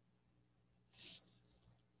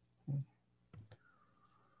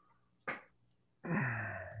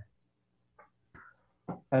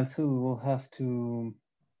 Also, we will have to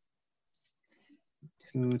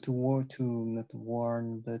not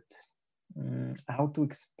warn, but how to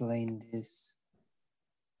explain this?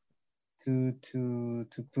 To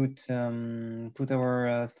put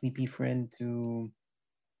our sleepy friend to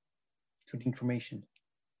the information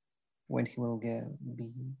when he will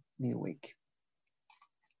be awake.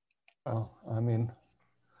 Well, I mean,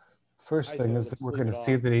 first thing is that we're going to off.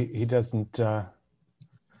 see that he doesn't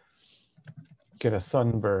get a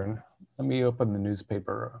sunburn. Let me open the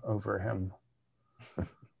newspaper over him.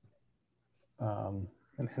 I'm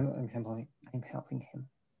helping him.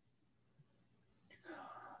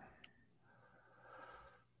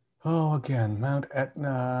 Oh, again, Mount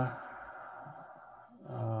Etna.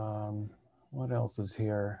 What else is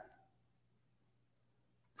here?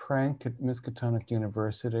 Prank at Miskatonic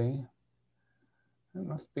University. It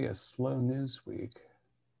must be a slow news week.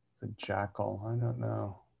 The Jackal, I don't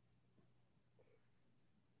know.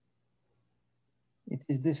 It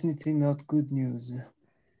is definitely not good news.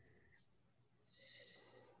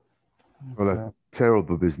 Well, a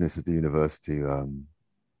terrible business at the university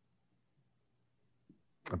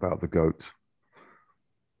about the goat.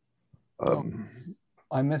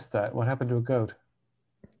 I missed that. What happened to a goat?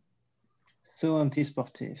 So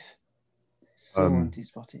anti-sportive. So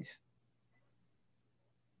anti-sportive.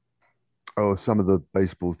 Oh, some of the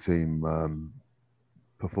baseball team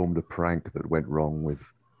performed a prank that went wrong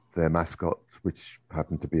with their mascot, which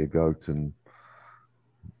happened to be a goat, and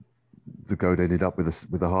the goat ended up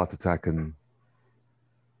with a heart attack and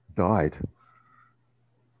died.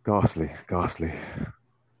 Ghastly, ghastly.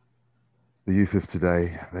 The youth of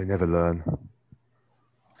today, they never learn.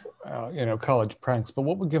 You know, college pranks. But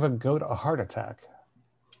what would give a goat a heart attack?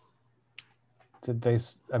 Did they?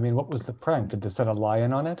 I mean, what was the prank? Did they set a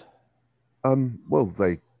lion on it? Well,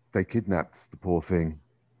 they kidnapped the poor thing.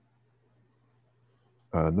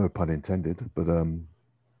 No pun intended, but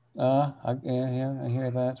yeah, I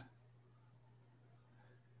hear that.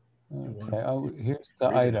 Okay. Oh, here's the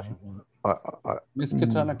item.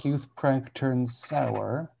 Miskatonic youth prank turns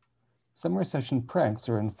sour. Summer session pranks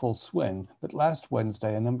are in full swing, but last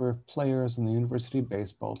Wednesday, a number of players on the university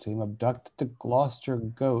baseball team abducted the Gloucester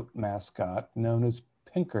goat mascot known as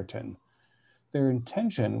Pinkerton. Their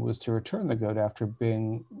intention was to return the goat after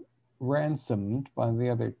being ransomed by the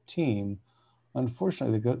other team.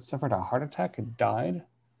 Unfortunately, the goat suffered a heart attack and died.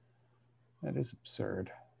 That is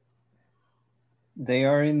absurd. They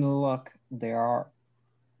are in luck. They are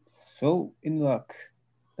so in luck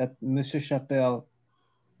that Monsieur Chappelle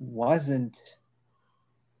wasn't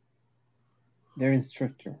their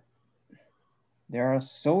instructor. They are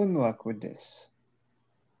so in luck with this.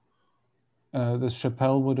 The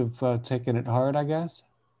Chappelle would have taken it hard, I guess.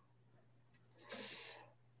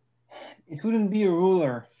 It wouldn't be a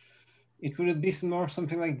ruler. It would be more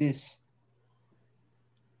something like this.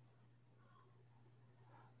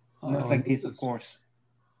 Not like this, of course.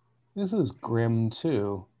 This is grim,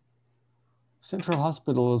 too. Central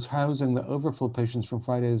Hospital is housing the overflow patients from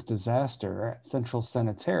Friday's disaster at Central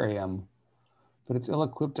Sanitarium, but it's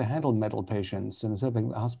ill-equipped to handle mental patients and is hoping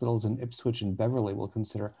the hospitals in Ipswich and Beverly will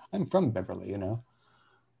consider, I'm from Beverly, you know,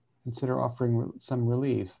 consider offering some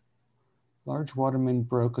relief. Large water main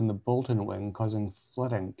broke in the Bolton wing, causing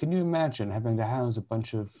flooding. Can you imagine having to house a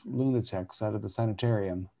bunch of lunatics out of the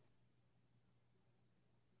sanitarium?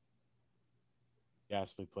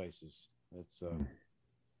 Ghastly places. It's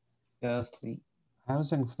ghastly.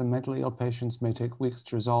 Housing for the mentally ill patients may take weeks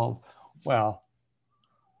to resolve. Well,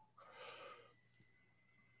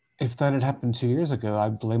 if that had happened 2 years ago,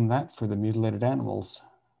 I'd blame that for the mutilated animals.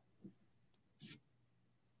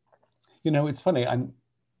 You know, it's funny.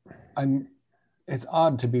 It's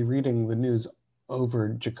odd to be reading the news over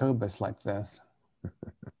Jacobus like this.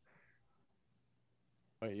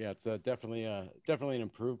 But yeah, it's definitely an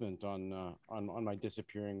improvement on my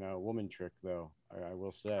disappearing woman trick, though. I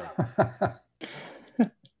will say.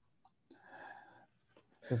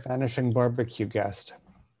 The vanishing barbecue guest.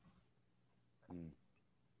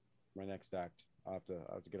 My next act. I'll have to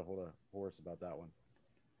get a hold of Horace about that one.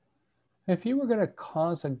 If you were going to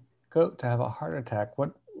cause a goat to have a heart attack,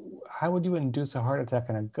 how would you induce a heart attack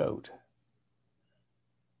in a goat?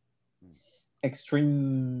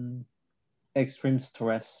 Extreme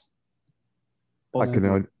stress. I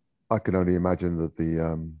can only imagine that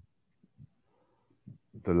the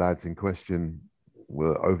lads in question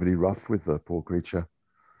were overly rough with the poor creature.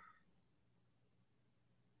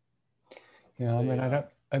 Yeah, I mean,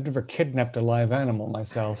 I've never kidnapped a live animal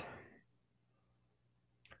myself.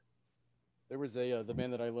 There was the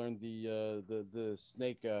man that I learned the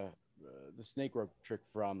snake rope trick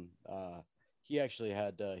from. He actually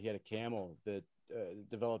had a camel that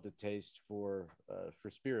developed a taste for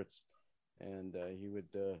spirits, and he would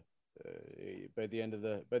by the end of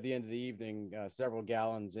the evening, several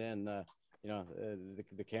gallons in,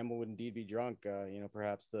 the camel would indeed be drunk.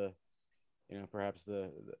 Perhaps the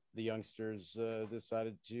youngsters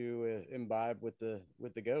decided to imbibe with the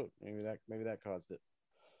goat. Maybe that caused it.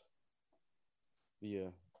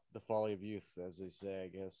 The folly of youth, as they say, I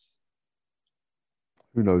guess.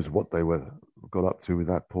 Who knows what they got up to with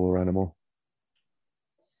that poor animal?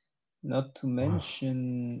 Not to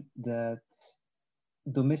mention that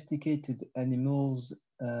domesticated animals,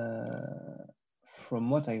 from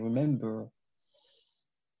what I remember,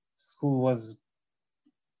 school was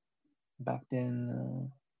back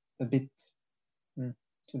then a bit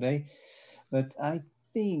today, but I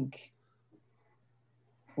think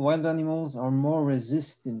wild animals are more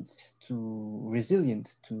resilient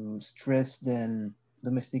to stress than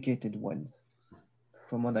domesticated ones,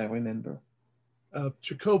 from what I remember.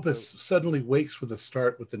 Jacobus suddenly wakes with a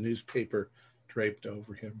start with the newspaper draped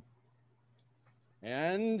over him.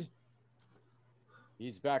 And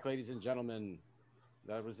he's back, ladies and gentlemen.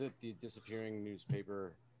 That was it, the disappearing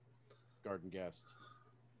newspaper garden guest.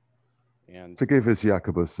 And Forgive us,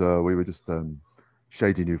 Jacobus. We were just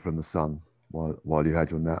shading you from the sun while you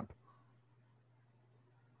had your nap.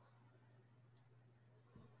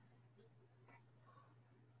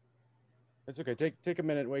 it's okay. Take a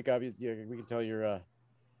minute, wake up. We can tell you're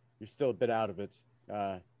still a bit out of it.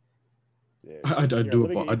 I do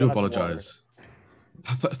apologize.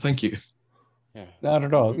 Thank you. Yeah. Not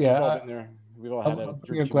at all. We've all been there. We've all had I'll a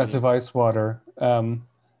bring a glass of ice water. And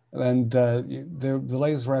the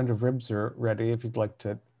latest round of ribs are ready if you'd like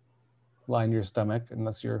to line your stomach,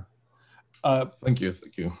 unless you're... Thank you.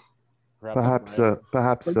 Perhaps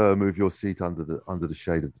move your seat under the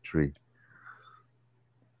shade of the tree.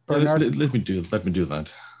 Bernard, let me do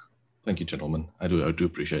that. Thank you, gentlemen. I do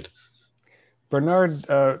appreciate it. Bernard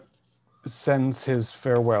sends his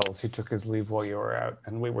farewells. He took his leave while you were out,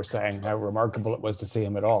 and we were saying how remarkable it was to see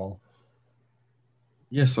him at all.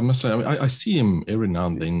 Yes, I must say, I see him every now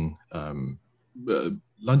and then.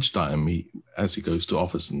 Lunchtime, as he goes to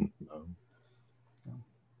office, and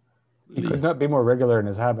he could not be more regular in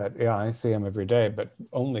his habit. Yeah, I see him every day, but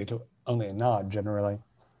only a nod generally.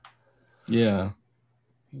 Yeah,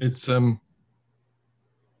 it's I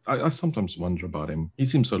sometimes wonder about him. He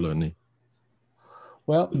seems so lonely.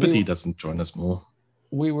 Well, but he doesn't join us more.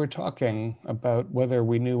 We were talking about whether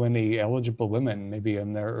we knew any eligible women, maybe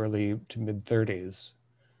in their early to mid-30s.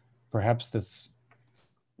 Perhaps this,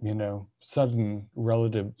 sudden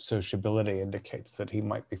relative sociability indicates that he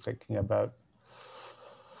might be thinking about,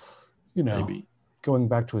 maybe going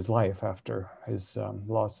back to his life after his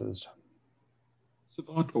losses. So,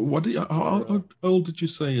 how old did you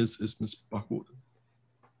say is Miss Buckwater?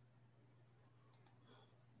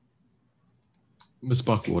 Miss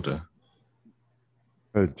Buckwater.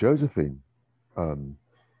 Josephine.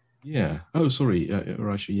 Yeah. Oh, sorry.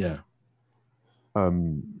 Actually, yeah.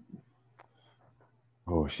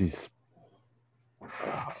 She's.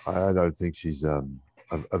 I don't think she's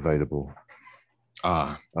available.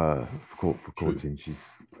 For courting, she's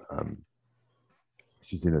in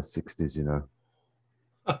her 60s,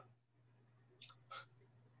 Well,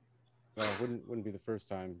 wouldn't be the first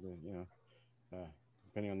time,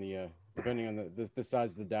 depending on the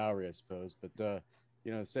size of the dowry, I suppose. But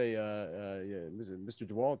say Mr.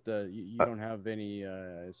 DeWalt, you don't have any.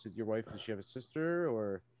 Your wife, does she have a sister,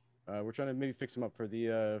 or we're trying to maybe fix him up for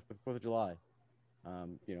the 4th of July.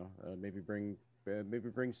 Maybe bring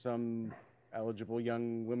some eligible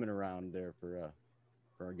young women around there for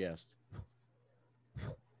our guest.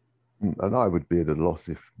 And I would be at a loss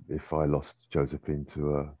if I lost Josephine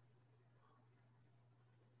to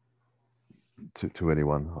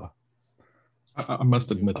anyone. I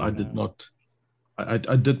must admit, I did not. I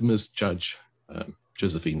did misjudge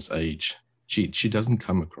Josephine's age. She doesn't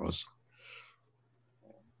come across.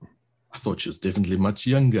 I thought she was definitely much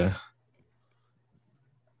younger.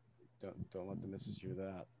 Don't let the missus hear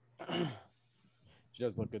that. She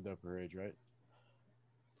does look good though for her age, right?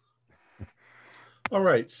 All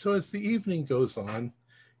right. So as the evening goes on,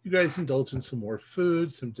 you guys indulge in some more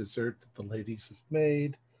food, some dessert that the ladies have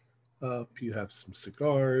made. You have some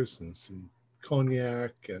cigars and some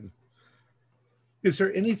cognac. And is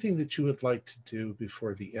there anything that you would like to do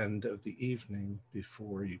before the end of the evening,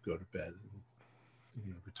 before you go to bed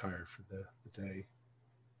and retire for the day?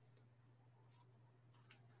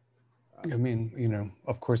 I mean,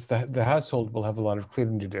 of course, the household will have a lot of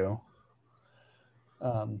cleaning to do.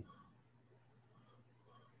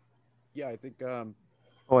 Yeah, I think.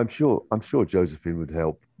 I'm sure Josephine would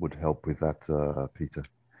help with that, Peter.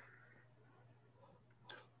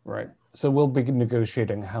 Right. So we'll begin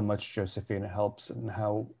negotiating how much Josephine helps and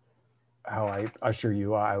how I usher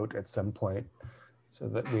you out at some point, so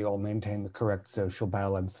that we all maintain the correct social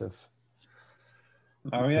balance of.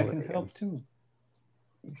 Maria can help too,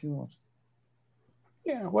 if you want.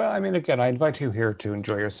 Yeah. Well, I mean, again, I invite you here to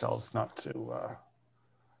enjoy yourselves, not to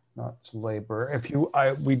labor.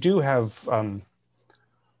 We do have,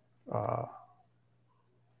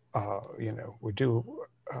 we do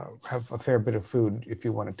have a fair bit of food if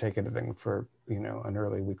you want to take anything for, an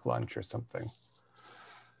early week lunch or something.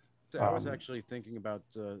 I was actually thinking about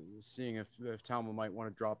seeing if Talma might want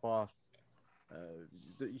to drop off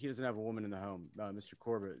he doesn't have a woman in the home, Mr.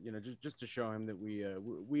 Corbitt. You know, just to show him that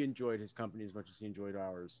we enjoyed his company as much as he enjoyed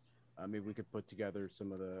ours. Maybe we could put together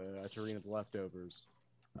some of the tureen of the leftovers.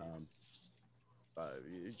 You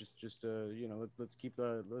know, let's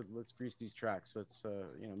grease these tracks. Let's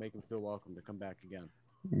you know, make him feel welcome to come back again.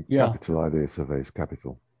 Yeah. Capital idea, surveys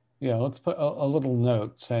capital. Yeah, let's put a little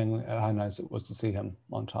note saying how nice it was to see him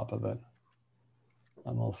on top of it.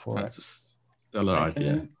 I'm all for That's it. a stellar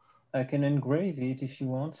idea. I can engrave it if you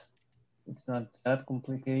want. It's not that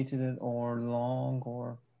complicated or long,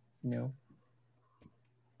 or you know.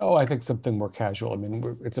 Oh, I think something more casual. I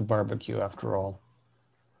mean, it's a barbecue after all.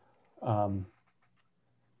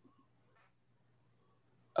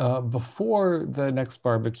 Before the next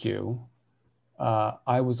barbecue,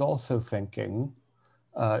 I was also thinking,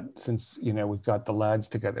 since you know we've got the lads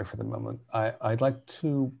together for the moment, I'd like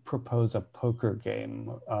to propose a poker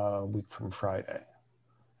game a week from Friday,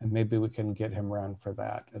 and maybe we can get him around for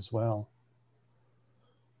that as well.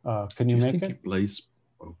 Can you make it? Do you think he plays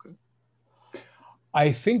poker?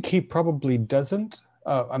 I think he probably doesn't.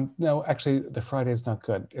 No, actually, the Friday is not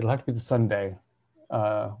good. It'll have to be the Sunday,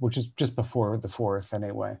 which is just before the 4th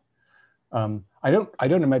anyway. I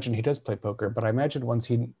don't imagine he does play poker, but I imagine once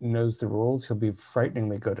he knows the rules, he'll be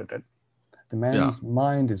frighteningly good at it. The man's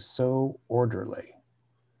mind is so orderly.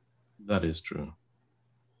 That is true.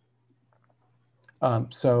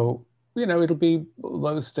 So, you know, it'll be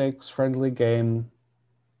low stakes, friendly game,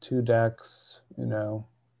 2 decks, you know.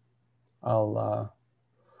 I'll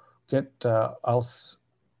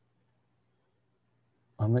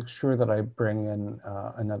make sure that I bring in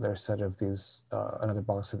another set of these, another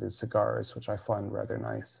box of these cigars, which I find rather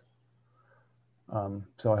nice.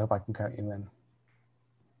 So I hope I can count you in.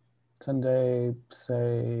 Sunday,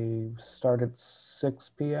 say, start at 6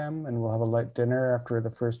 p.m. and we'll have a light dinner after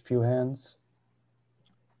the first few hands.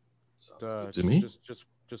 Sounds good to me.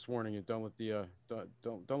 Just warning you, don't let the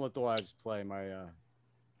wives play. My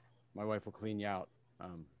wife will clean you out.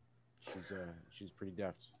 She's pretty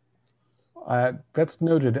deft. That's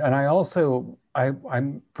noted, and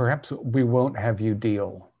I'm perhaps we won't have you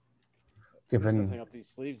deal, given. There's nothing up these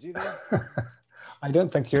sleeves either. I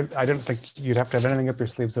don't think you'd have to have anything up your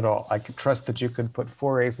sleeves at all. I could trust that you could put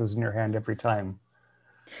 4 aces in your hand every time.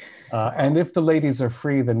 And if the ladies are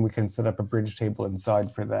free, then we can set up a bridge table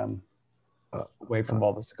inside for them, away from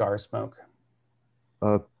all the cigar smoke.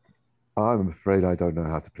 I'm afraid I don't know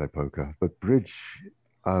how to play poker, but bridge,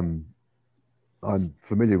 I'm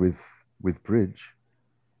familiar with bridge.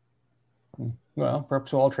 Well,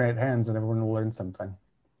 perhaps we'll alternate hands and everyone will learn something.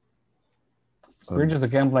 Bridge is a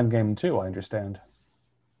gambling game too, I understand.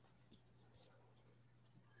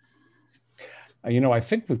 You know, I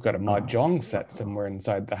think we've got a mahjong set somewhere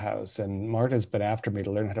inside the house, and Marta's been after me to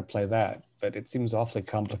learn how to play that, but it seems awfully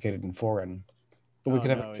complicated and foreign. But we could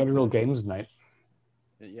have a federal games night.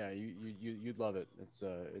 Yeah, you'd love it. It's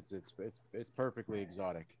perfectly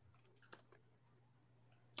exotic.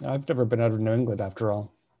 I've never been out of New England after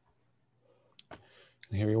all.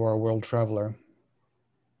 And here you are, a world traveler.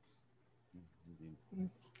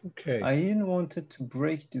 Okay. I didn't want it to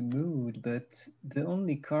break the mood, but the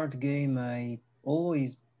only card game I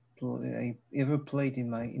ever played in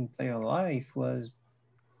my entire life was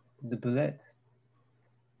the Bullet,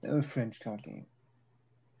 a French card game.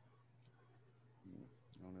 I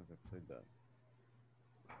don't know if I played that.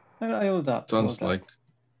 I owe that. Sounds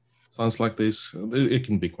like this. It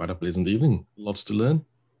can be quite a pleasant evening. Lots to learn.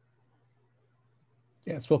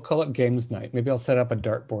 Yes, we'll call it games night. Maybe I'll set up a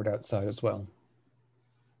dartboard outside as well.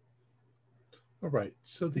 All right.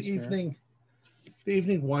 So the evening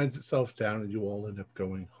winds itself down, and you all end up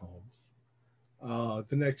going home.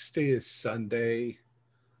 The next day is Sunday.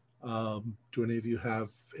 Do any of you have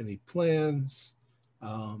any plans?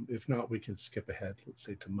 If not, we can skip ahead, let's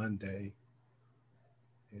say, to Monday.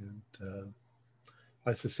 And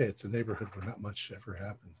as I say, it's a neighborhood where not much ever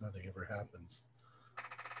happens. Nothing ever happens.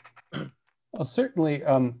 Well, certainly,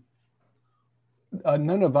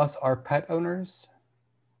 none of us are pet owners.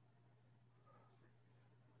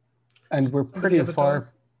 And we're pretty far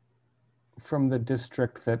from the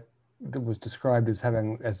district that was described as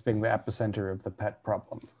being the epicenter of the pet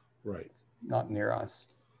problem. Right. It's not near us.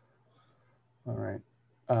 All right.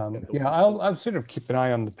 Yeah, I'll sort of keep an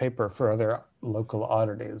eye on the paper for other local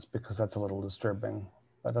oddities because that's a little disturbing.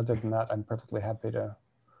 But other than that, I'm perfectly happy to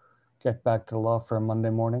get back to the law for a Monday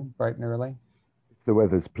morning, bright and early. If the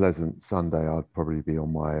weather's pleasant Sunday, I'd probably be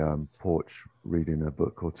on my porch reading a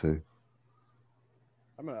book or two.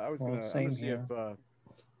 I was gonna see if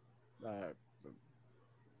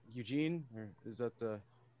Eugene, or is that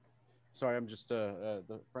sorry, I'm just the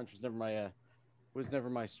French was never my was never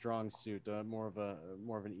my strong suit. More of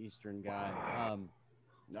an Eastern guy.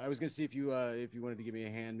 I was gonna see if you wanted to give me a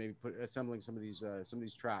hand, maybe assembling some of these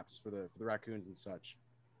traps for the raccoons and such.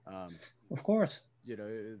 Of course. You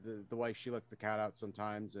know, the wife, she lets the cat out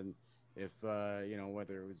sometimes, and if you know,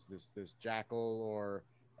 whether it was this jackal or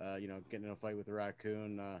you know, getting in a fight with a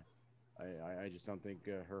raccoon, I just don't think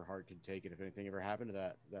her heart could take it if anything ever happened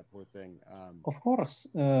to that poor thing. Of course.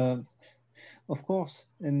 Of course.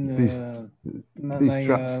 And these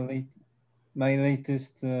traps. My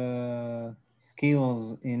latest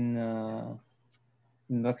skills in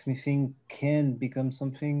blacksmithing can become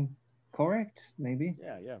something correct, maybe.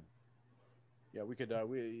 Yeah, we could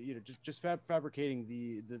you know, just fabricating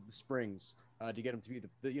the springs to get them to be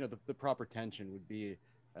the you know, the proper tension would be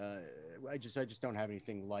I just don't have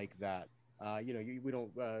anything like that. You know, we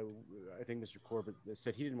don't I think Mr. Corbitt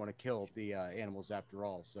said he didn't want to kill the animals after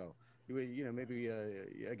all, so you know, maybe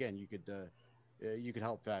again, you could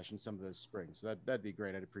help fashion some of those springs. So that'd be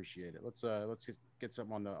great. I'd appreciate it. Let's get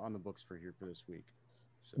something on the books for this week.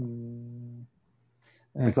 So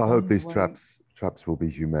Yes, I hope these traps will be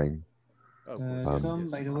humane. Tom,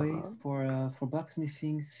 by the way, for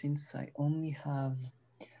blacksmithing, since I only have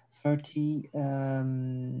 30,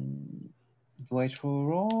 do I throw a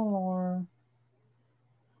roll or?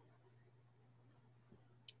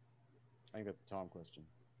 I think that's a Tom question.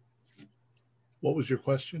 What was your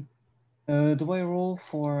question? Do I roll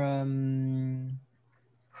for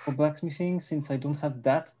blacksmithing since I don't have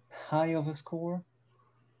that high of a score?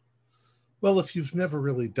 Well, if you've never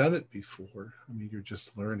really done it before, I mean, you're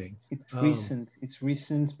just learning. It's recent. It's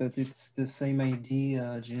recent, but it's the same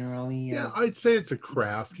idea generally. Yeah, I'd say it's a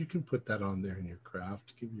craft. You can put that on there in your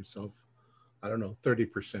craft. Give yourself, I don't know,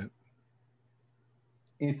 30%.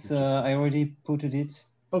 It's I already put it.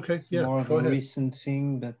 Okay, it's yeah, more of go a ahead. recent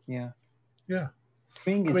thing, but yeah. Yeah.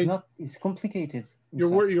 String is not. It's complicated.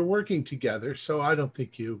 You're working together, so I don't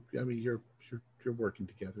think you. I mean, you're working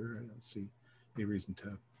together. I don't see any reason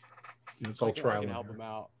to. You know, it's all trial. I can help them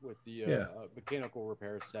out with the mechanical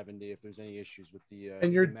repair 70 if there's any issues with the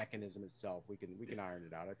mechanism itself. We can iron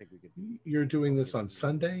it out. I think we could. You're doing this on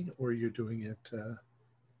Sunday, or you're doing it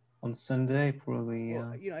on Sunday, probably.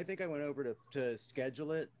 Well, you know, I think I went over to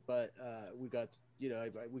schedule it, but we got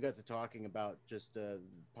to talking about just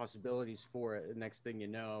possibilities for it. The next thing you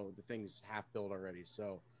know, the thing's half built already.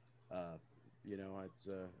 So, you know, it's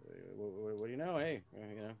what do you know? Hey,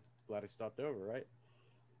 you know, glad I stopped over, right?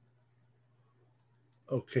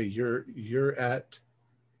 Okay, you're at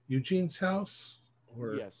Eugene's house,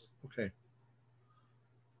 or yes. Okay.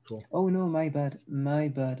 Cool. Oh no, my bad.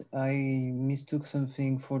 I mistook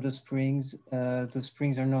something for the springs. The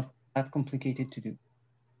springs are not that complicated to do.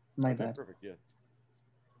 My bad. Perfect.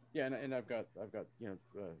 Yeah, and I've got you know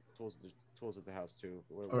tools at the house too.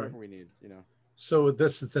 Whatever we need, you know. So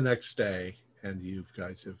this is the next day, and you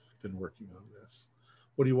guys have been working on this.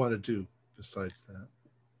 What do you want to do besides that?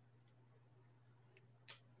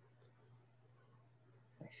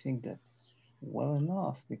 I think that's well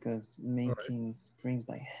enough because making springs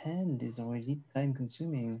by hand is already time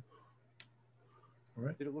consuming. All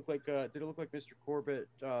right. Did it look like Mr. Corbitt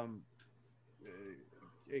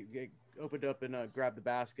opened up and grabbed the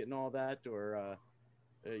basket and all that, or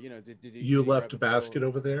you know, did you left a basket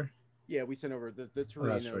over there? Yeah, we sent over the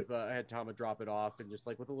terrain of I had Tama drop it off and just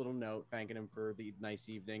like with a little note thanking him for the nice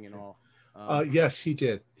evening and all. Yes, he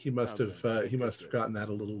did. He must have gotten that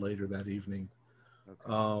a little later that evening.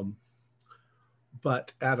 Okay.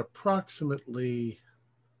 But at approximately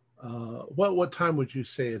what time would you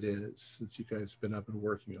say it is, since you guys have been up and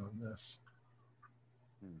working on this?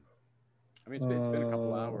 I mean, it's been a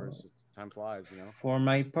couple hours. Time flies, you know. For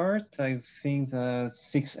my part, I think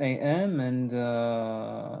 6 a.m. and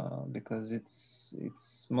because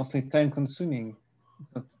it's mostly time consuming.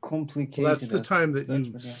 It's not complicated. Well, that's the time that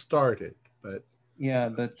you started, but yeah,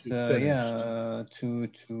 but to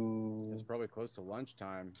it's probably close to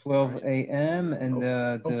lunchtime. 12 a.m. and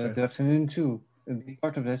the afternoon too. A big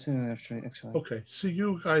part of the afternoon actually. Okay, so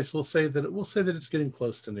you guys will say that it's getting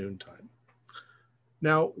close to noontime.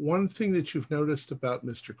 Now, one thing that you've noticed about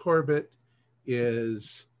Mr. Corbitt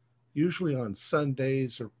is usually on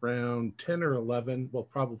Sundays around 10 or 11, well,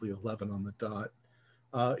 probably 11 on the dot,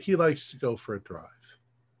 he likes to go for a drive.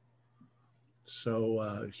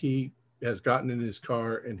 So he has gotten in his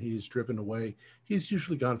car and he's driven away. He's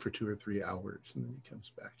usually gone for 2 or 3 hours and then he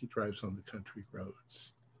comes back. He drives on the country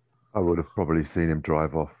roads. I would have probably seen him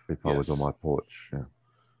drive off if I was on my porch. Yeah.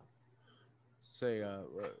 Say,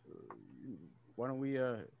 why don't we?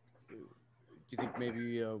 Do you think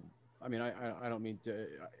maybe? I mean, I don't mean to.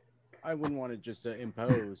 I wouldn't want to just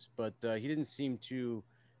impose, but he didn't seem too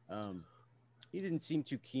he didn't seem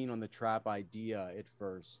too keen on the trap idea at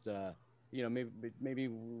first. You know, maybe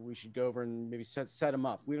we should go over and maybe set him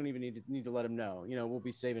up. We don't even need to let him know. You know, we'll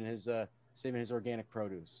be saving his organic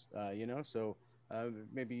produce. You know, so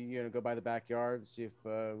maybe go by the backyard, see if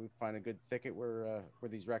we find a good thicket where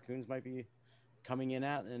these raccoons might be coming in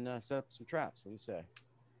at, and set up some traps. What do you say?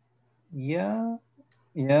 Yeah,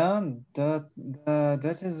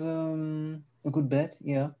 that is a good bet.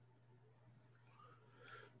 Yeah.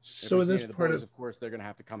 So in this the part boys, of of course, they're gonna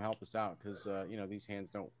have to come help us out because these hands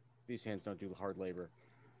don't do hard labor.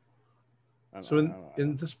 So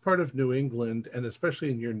in this part of New England, and especially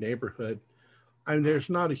in your neighborhood, I mean, there's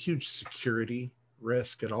not a huge security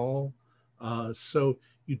risk at all. So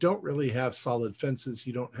you don't really have solid fences.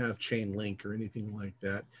 You don't have chain link or anything like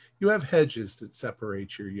that. You have hedges that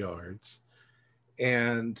separate your yards,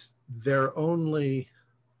 and they're only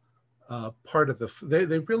part of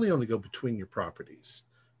they really only go between your properties,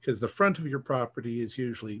 because the front of your property is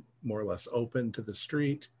usually more or less open to the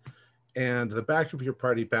street, and the back of your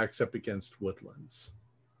party backs up against woodlands.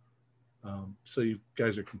 So you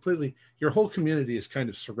guys are your whole community is kind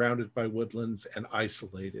of surrounded by woodlands and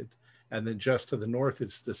isolated. And then just to the north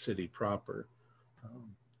is the city proper.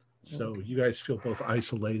 So you guys feel both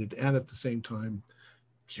isolated, and at the same time,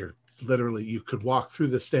 you could walk through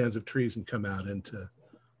the stands of trees and come out into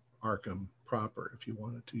Arkham proper if you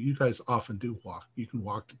wanted to. You guys often do walk. You can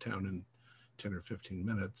walk to town in 10 or 15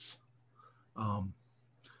 minutes.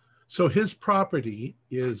 So his property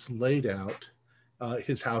is laid out.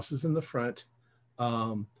 His house is in the front.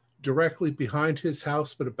 Directly behind his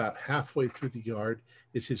house, but about halfway through the yard,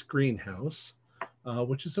 is his greenhouse,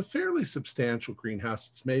 which is a fairly substantial greenhouse.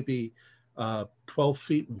 It's maybe 12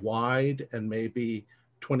 feet wide and maybe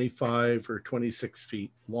 25 or 26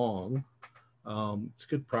 feet long. It's a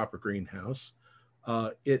good, proper greenhouse.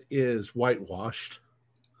 It is whitewashed,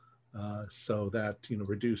 so that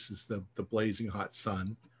reduces the blazing hot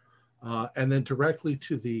sun. And then directly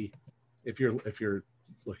to the, if you're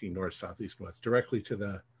looking north, south, east, west, directly to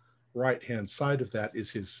the right-hand side of that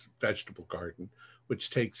is his vegetable garden, which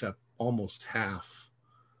takes up almost half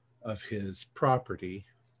of his property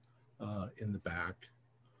in the back.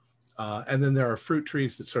 And then there are fruit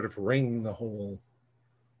trees that sort of ring the whole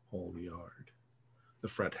yard. The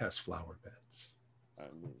front has flower beds.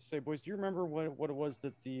 Say, boys, do you remember what it was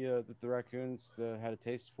that the raccoons had a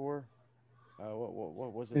taste for?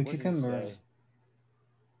 What was it? The What did he say?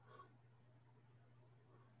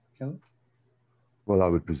 Cucumbers. Well, I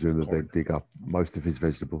would presume that they'd dig up most of his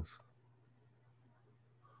vegetables.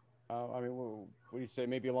 I mean, what do you say?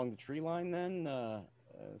 Maybe along the tree line then?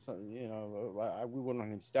 Something, we wouldn't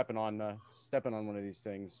want him stepping on one of these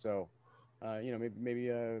things. So,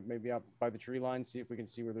 maybe out by the tree line, see if we can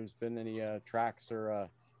see where there's been any tracks or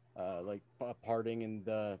like parting in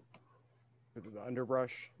the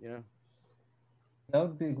underbrush. That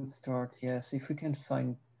would be a good start. Yes, if we can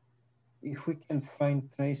find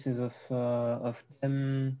places of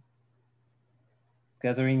them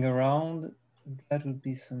gathering around, that would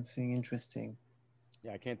be something interesting.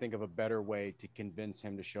 Yeah, I can't think of a better way to convince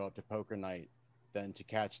him to show up to poker night than to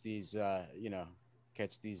catch these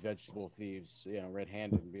vegetable thieves,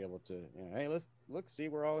 red-handed, and be able to, hey, let's see,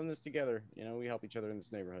 we're all in this together. We help each other in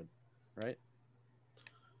this neighborhood, right?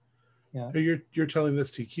 Yeah. You're telling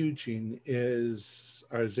this to Eugene. Is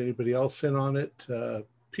anybody else in on it?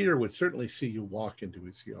 Peter would certainly see you walk into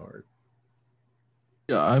his yard.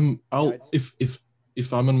 Yeah,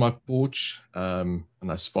 if I'm on my porch and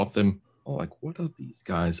I spot them, I'm like, what are these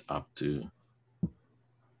guys up to?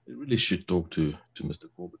 They really should talk to Mr.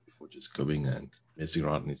 Corbitt before just going and messing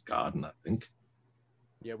around in his garden, I think.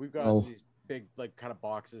 Yeah, we've got these big, like, kind of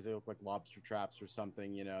boxes. They look like lobster traps or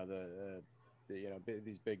something.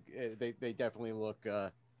 These big. They definitely look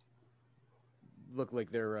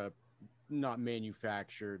like they're not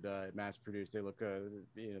manufactured, mass produced. They look,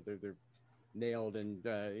 they're nailed and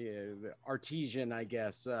artesian, I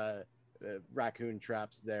guess. Raccoon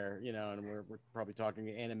traps there, and we're probably talking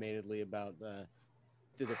animatedly about the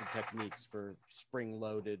different techniques for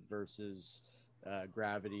spring-loaded versus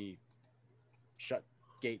gravity shut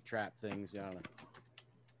gate trap things.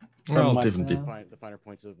 Well, definitely find the finer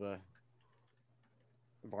points of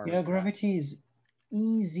Yeah, gravity is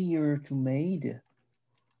easier to made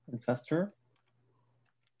and faster,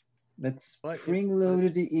 but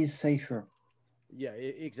spring-loaded is safer. Yeah,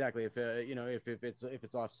 exactly. If if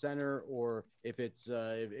it's off center, or if it's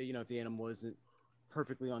if the animal isn't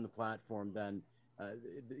perfectly on the platform, then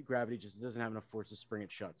the gravity just doesn't have enough force to spring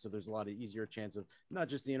it shut. So there's a lot of easier chance of not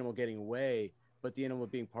just the animal getting away, but the animal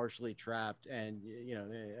being partially trapped. And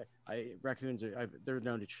raccoons they're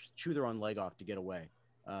known to chew their own leg off to get away.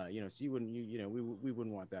 So you wouldn't, we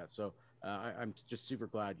wouldn't want that. So I'm just super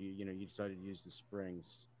glad you decided to use the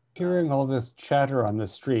springs. Hearing all this chatter on the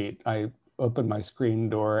street, I open my screen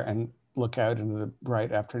door and look out into the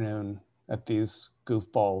bright afternoon at these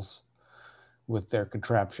goofballs with their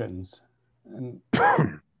contraptions and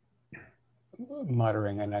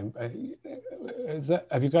muttering. And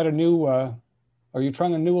have you got a new, are you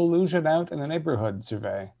trying a new illusion out in the neighborhood,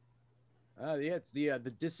 Survey? Yeah, it's the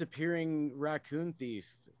disappearing raccoon thief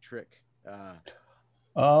trick.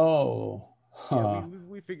 Oh. Huh. Yeah,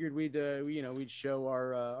 we figured we'd show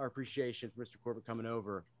our appreciation for Mr. Corbitt coming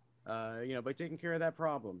over, by taking care of that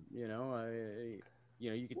problem. You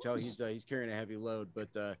can tell he's carrying a heavy load,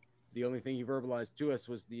 but the only thing he verbalized to us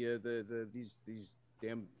was these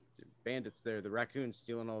damn bandits there, the raccoons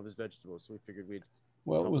stealing all of his vegetables. So we figured we'd.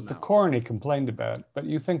 Well, it was the corn he complained about, but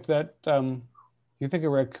you think that you think a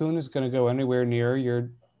raccoon is going to go anywhere near your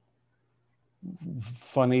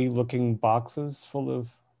funny-looking boxes full of?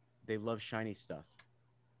 They love shiny stuff.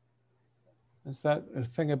 Is that a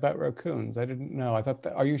thing about raccoons? I didn't know. I thought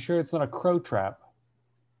that. Are you sure it's not a crow trap?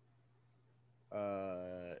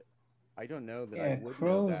 I don't know that. Yeah, I would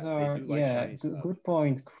crows know that. are. They do like Yeah, shiny stuff. good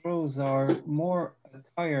point. Crows are more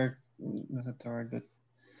tired, not tired, but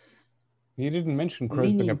He didn't mention crows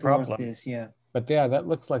being a leaning towards problem. this. Yeah. But yeah, that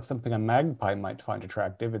looks like something a magpie might find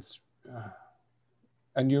attractive. It's,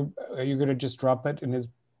 and are you going to just drop it in his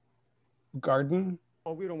garden?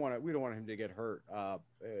 Oh, we don't want him to get hurt.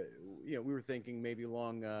 We were thinking maybe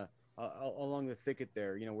along the thicket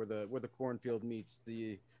there, where the cornfield meets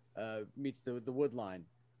the wood line.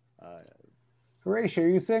 Horatio, are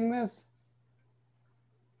you seeing this?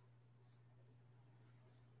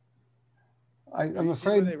 I'm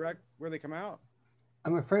afraid where they come out.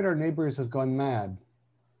 I'm afraid our neighbors have gone mad.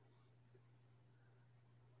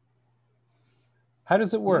 How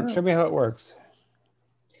does it work? Yeah. Show me how it works.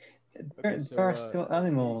 There are still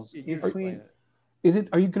animals. Are you going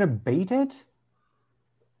to bait it?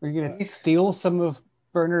 Are you going to steal some of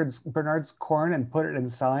Bernard's corn and put it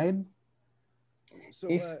inside? So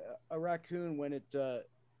a raccoon, when it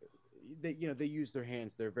they use their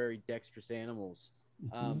hands. They're very dexterous animals.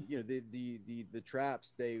 Mm-hmm. The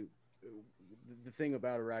traps. The thing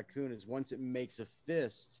about a raccoon is once it makes a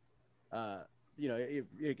fist, it'll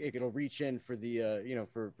reach in for the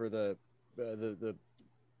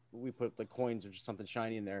we put the coins or something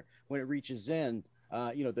shiny in there. When it reaches in,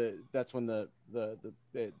 that's when the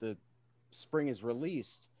spring is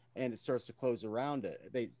released and it starts to close around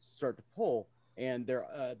it. They start to pull, and they're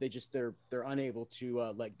unable to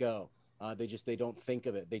let go. They don't think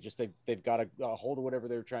of it. They've got a hold of whatever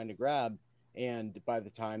they're trying to grab, and by the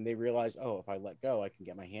time they realize, oh, if I let go, I can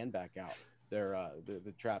get my hand back out.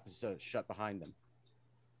 The trap is shut behind them.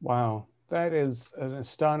 Wow, that is an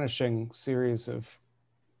astonishing series of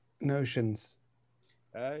notions.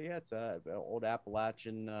 It's an old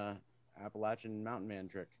Appalachian mountain man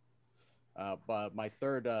trick. But my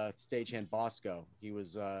third stagehand Bosco, he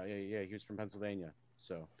was from Pennsylvania.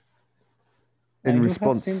 So I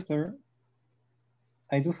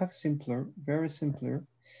do have simpler, very simpler.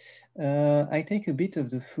 I take a bit of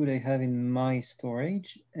the food I have in my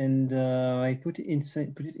storage and I put it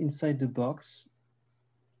inside the box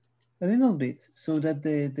a little bit so that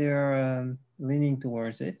they are leaning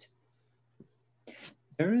towards it.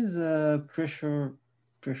 There is a pressure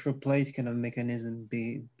plate kind of mechanism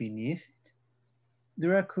beneath it. The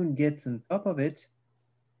raccoon gets on top of it.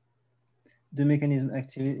 The mechanism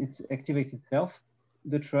activates itself.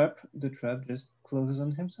 The trap just closes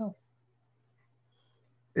on himself.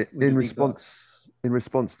 In response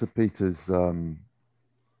to Peter's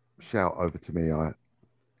shout over to me, I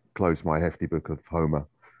close my hefty book of Homer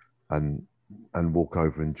and walk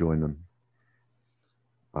over and join them.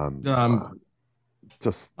 I'm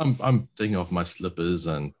taking off my slippers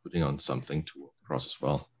and putting on something to walk across as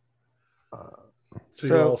well. So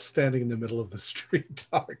you're all standing in the middle of the street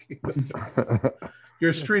talking.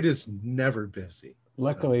 Your street is never busy.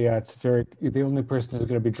 Luckily, it's the only person who's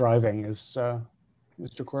going to be driving is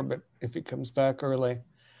Mr. Corbitt if he comes back early.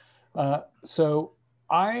 So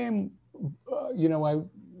I'm,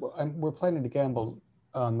 we're planning to gamble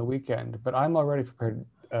on the weekend, but I'm already prepared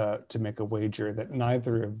to make a wager that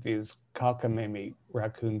neither of these cockamamie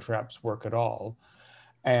raccoon traps work at all.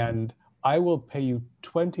 And I will pay you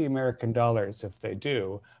 $20 American if they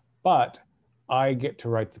do, but I get to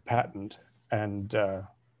write the patent, and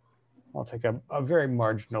I'll take a very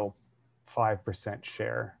marginal 5%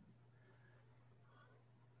 share.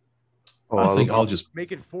 I think I'll just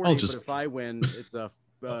make it 40. But if I win, it's you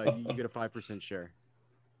get a 5% share.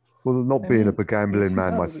 Well, not being a gambling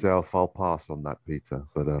man myself, I'll pass on that, Peter.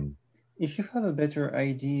 But if you have a better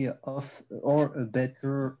idea of or a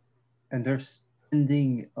better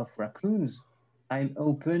understanding of raccoons, I'm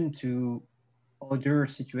open to other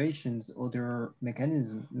situations, other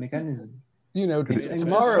mechanism. You know, Could I'm just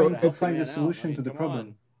tomorrow. trying to find a solution to the come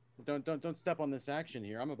problem. on. Don't step on this action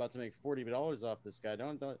here. I'm about to make $40 off this guy.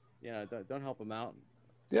 Don't help him out.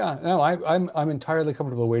 Yeah, no, I'm entirely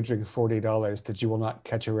comfortable wagering $40 that you will not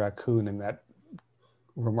catch a raccoon in that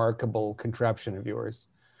remarkable contraption of yours.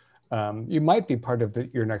 You might be part of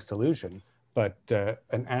your next illusion, but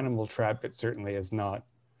an animal trap it certainly is not.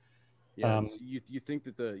 Yeah, so you think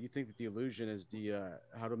that the illusion is the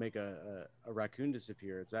how to make a raccoon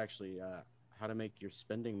disappear. It's actually how to make your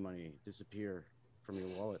spending money disappear from your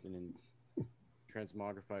wallet and then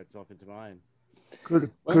transmogrify itself into mine.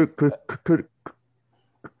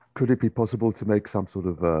 Could it be possible to make some sort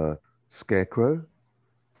of scarecrow,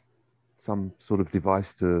 some sort of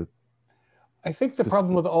device to? I think the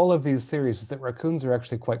problem with all of these theories is that raccoons are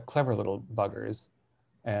actually quite clever little buggers,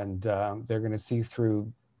 and they're going to see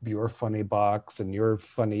through your funny box and your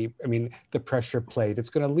funny, I mean, the pressure plate. It's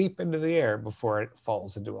going to leap into the air before it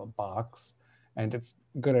falls into a box, and it's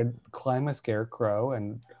going to climb a scarecrow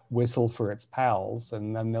and whistle for its pals,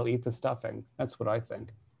 and then they'll eat the stuffing. That's what I think.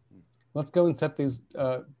 Let's go and set these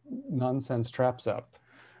nonsense traps up,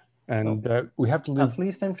 and we have to leave. At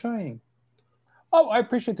least I'm trying. Oh, I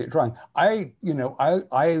appreciate the drawing. I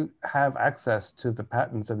have access to the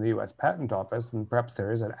patents in the U.S. Patent Office, and perhaps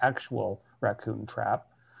there is an actual raccoon trap,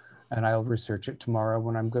 and I'll research it tomorrow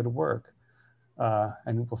when I'm go to work,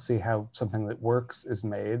 and we'll see how something that works is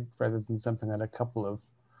made rather than something that a couple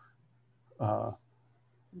of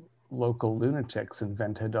local lunatics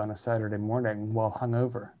invented on a Saturday morning while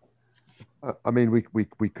hungover. I mean,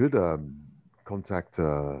 we could contact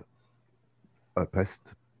a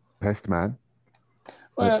pest man.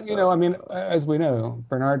 Well, I mean, as we know,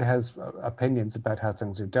 Bernard has opinions about how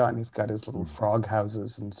things are done. He's got his little frog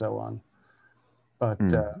houses and so on. But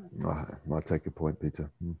I'll take your point,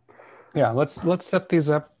 Peter. Yeah, let's set these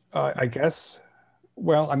up. I guess.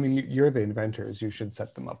 Well, I mean, you're the inventors. You should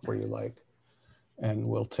set them up where you like, and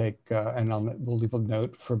we'll take we'll leave a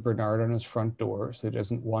note for Bernard on his front door so he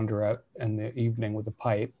doesn't wander out in the evening with a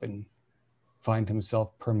pipe and find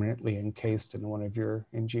himself permanently encased in one of your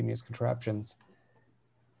ingenious contraptions.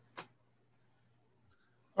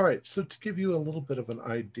 All right, so to give you a little bit of an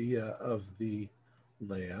idea of the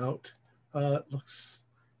layout, looks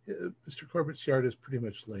Mr. Corbitt's yard is pretty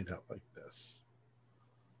much laid out like this.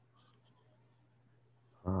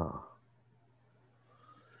 And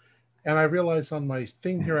I realize on my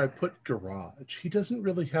thing here I put garage. He doesn't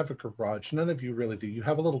really have a garage. None of you really do. You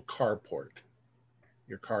have a little carport.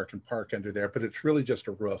 Your car can park under there, but it's really just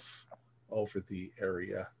a roof over the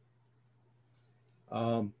area.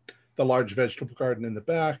 The large vegetable garden in the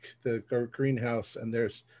back, the greenhouse, and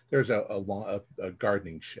there's a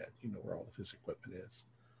gardening shed, where all of his equipment is.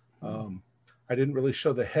 I didn't really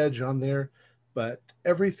show the hedge on there, but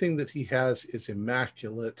everything that he has is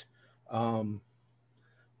immaculate.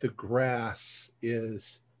 The grass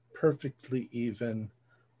is perfectly even.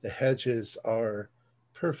 The hedges are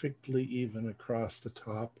perfectly even across the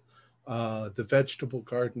top. The vegetable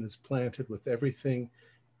garden is planted with everything,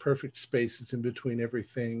 perfect spaces in between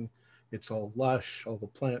everything. It's all lush. All the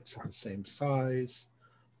plants are the same size.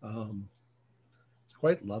 It's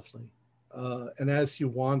quite lovely. And as you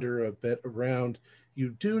wander a bit around, you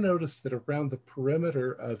do notice that around the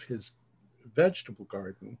perimeter of his vegetable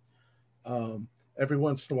garden, every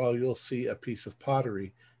once in a while you'll see a piece of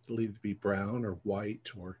pottery. It'll either be brown or white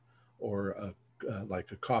or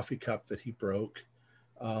like a coffee cup that he broke,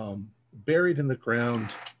 buried in the ground.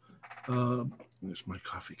 There's my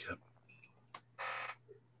coffee cup.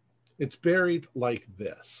 It's buried like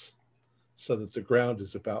this, so that the ground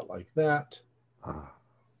is about like that.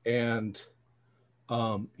 And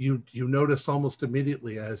you notice almost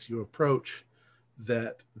immediately as you approach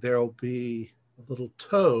that there'll be a little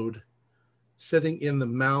toad sitting in the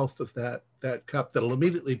mouth of that cup that'll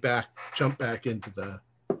immediately jump back into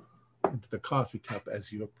the coffee cup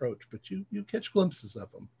as you approach. But you catch glimpses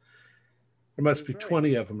of them. There must be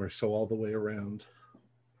 20 of them or so all the way around.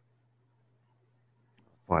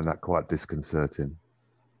 Find that quite disconcerting.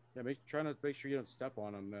 Yeah, try not to make sure you don't step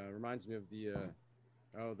on them. Reminds me of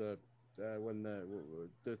when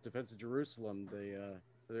the defense of Jerusalem.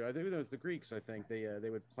 I think it was the Greeks. I think they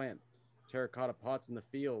would plant terracotta pots in the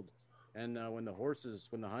field, and when the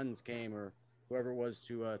Huns came or whoever it was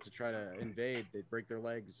to try to invade, they'd break their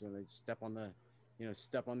legs when they'd step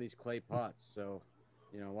on these clay pots. So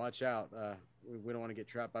watch out. We don't want to get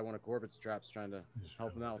trapped by one of Corbitt's traps trying to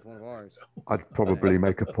help him out with one of ours. I'd probably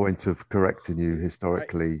make a point of correcting you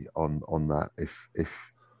historically on that if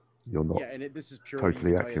you're not. Yeah, and this is purely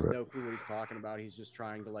totally he has accurate. no clue what he's talking about. He's just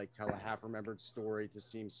trying to tell a half-remembered story to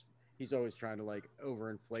seem. He's always trying to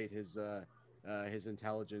overinflate his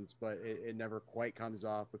intelligence, but it never quite comes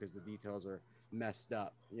off because the details are messed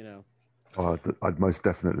up. I'd most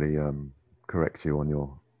definitely correct you on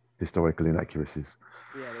your historical inaccuracies.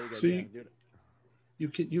 Yeah, there you go. So Yeah,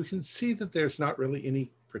 you can see that there's not really any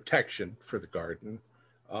protection for the garden.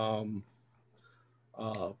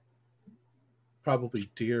 Probably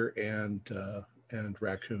deer and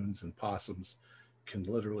raccoons and possums can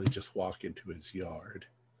literally just walk into his yard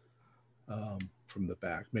from the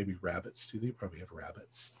back. Maybe rabbits too. They probably have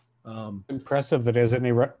rabbits. Impressive that there's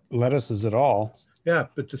any lettuces at all. Yeah,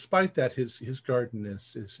 but despite that, his garden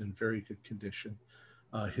is in very good condition.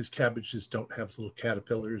 His cabbages don't have little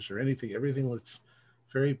caterpillars or anything. Everything looks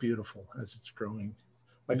very beautiful as it's growing,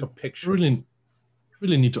 like a picture. Really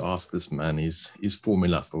need to ask this man his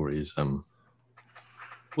formula for the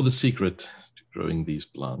secret to growing these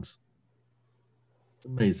plants.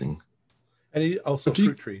 Amazing. And he also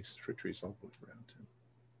fruit trees all around him.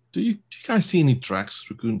 Do you guys see any tracks,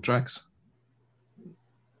 raccoon tracks?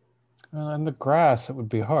 In the grass, it would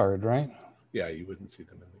be hard, right? Yeah, you wouldn't see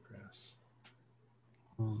them in the grass.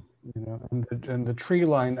 And the tree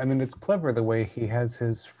line. I mean, it's clever the way he has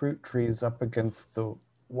his fruit trees up against the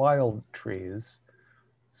wild trees,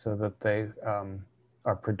 so that they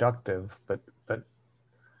are productive, but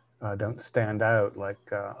don't stand out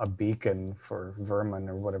like a beacon for vermin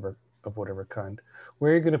or whatever kind.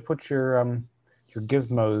 Where are you going to put your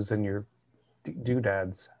gizmos and your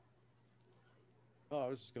doodads? Oh, I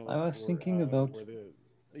was just gonna. I was thinking about.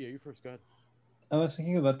 Yeah, you first. Go ahead. I was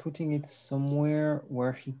thinking about putting it somewhere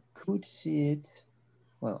where he could see it.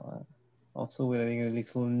 Well, also with a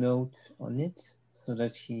little note on it, so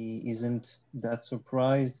that he isn't that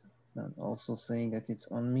surprised, and also saying that it's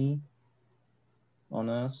on me, on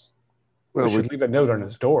us. Well, we should leave a note on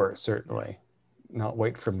his door, certainly. Not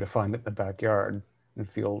wait for him to find it in the backyard and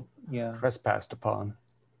feel trespassed upon.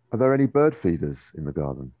 Are there any bird feeders in the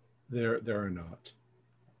garden? There are not.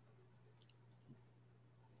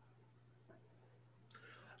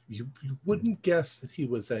 You wouldn't guess that he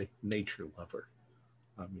was a nature lover.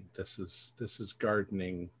 I mean, this is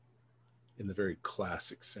gardening in the very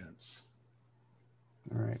classic sense.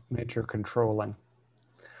 All right, nature controlling.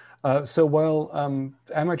 So while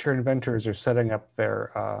amateur inventors are setting up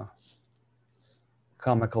their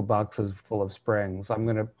comical boxes full of springs, I'm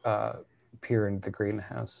going to peer into the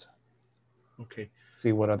greenhouse. Okay.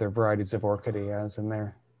 See what other varieties of orchid he has in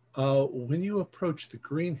there. When you approach the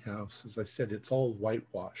greenhouse, as I said, it's all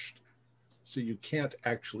whitewashed, so you can't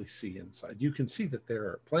actually see inside. You can see that there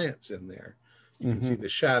are plants in there. You can see the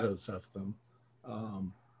shadows of them,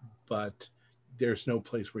 but there's no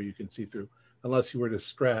place where you can see through unless you were to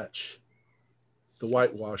scratch the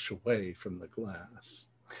whitewash away from the glass.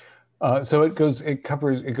 So it goes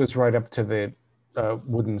right up to the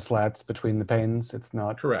wooden slats between the panes. It's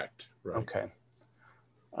not correct. Right. Okay.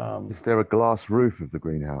 Is there a glass roof of the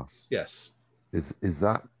greenhouse? Yes. Is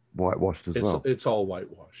that whitewashed as well? It's all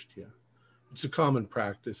whitewashed. Yeah. It's a common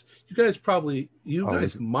practice. You guys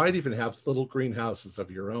might even have little greenhouses of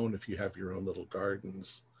your own if you have your own little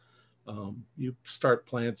gardens. You start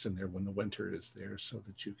plants in there when the winter is there so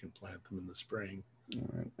that you can plant them in the spring. All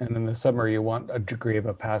right. And in the summer, you want a degree of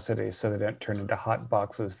opacity so they don't turn into hot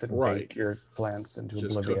boxes that bake your plants into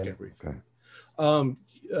oblivion. Cook everything. Okay.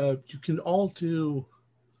 You can all do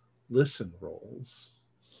listen rolls.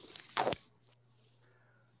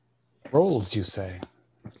 Rolls, you say?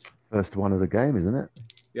 First one of the game, isn't it?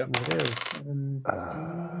 Yep. It is.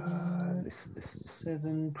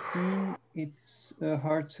 Listen. 17. It's a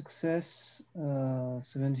hard success.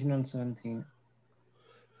 17 on 17.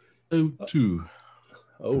 02.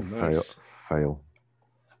 Oh, nice. Fail.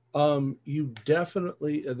 You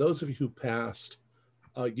definitely, those of you who passed,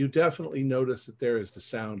 you definitely notice that there is the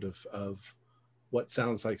sound of what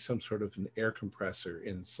sounds like some sort of an air compressor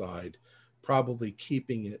inside, probably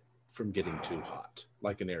keeping it from getting too hot,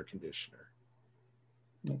 like an air conditioner.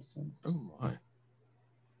 Makes sense. Oh my!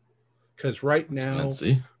 Because right now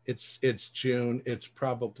fancy. it's June. It's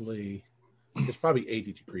probably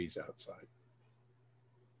 80 degrees outside.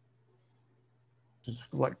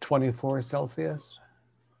 Like 24 Celsius.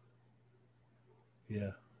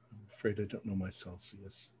 Yeah, I'm afraid I don't know my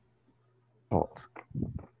Celsius. Hot.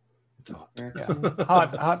 It's hot. Yeah.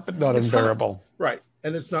 hot, but not unbearable. Hot. Right,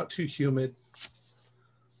 and it's not too humid.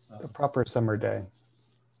 A proper summer day.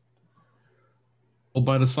 Well,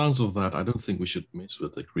 by the sounds of that, I don't think we should mess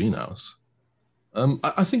with the greenhouse.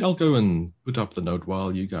 I think I'll go and put up the note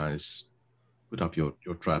while you guys put up your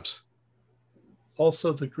traps.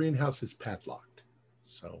 Also, the greenhouse is padlocked,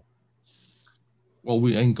 so. Well,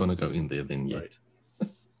 we ain't gonna go in there then yet.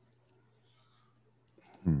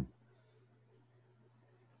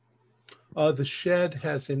 Right. The shed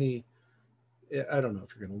has any, I don't know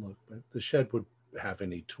if you're going to look, but the shed would have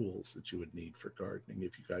any tools that you would need for gardening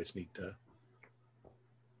if you guys need to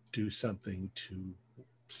do something to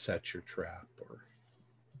set your trap. Or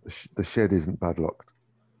The shed isn't padlocked.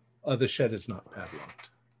 the shed is not padlocked.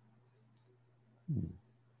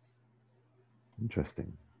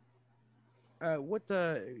 Interesting. What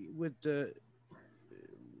would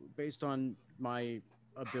based on my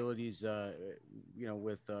abilities,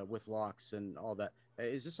 with locks and all that,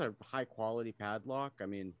 is this a high quality padlock? I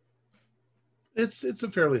mean, it's a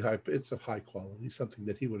fairly high. It's a high quality, something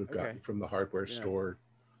that he would have gotten Okay. from the hardware Yeah. store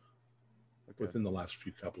okay. within the last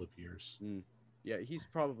couple of years. Yeah, he's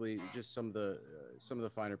probably just some of the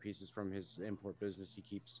finer pieces from his import business he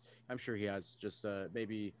keeps. I'm sure he has just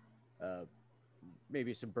maybe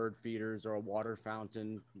some bird feeders or a water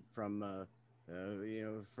fountain from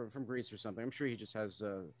from Greece or something. I'm sure he just has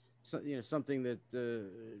something that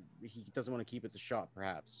he doesn't want to keep at the shop,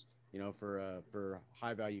 perhaps, for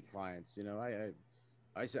high value clients.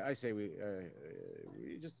 I say we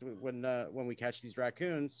just when we catch these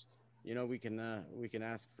raccoons, we can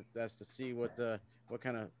ask to see what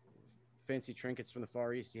kind of fancy trinkets from the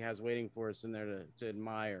Far East he has waiting for us in there to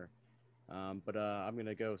admire. But I'm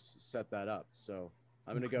gonna go set that up. So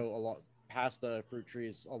I'm gonna go along past the fruit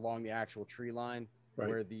trees along the actual tree line, Right.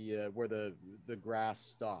 where the grass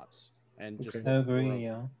stops, and just Okay. look for Agree,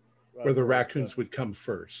 yeah. Where the raccoons would come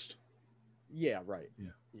first. Yeah, right.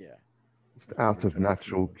 Yeah. Just out of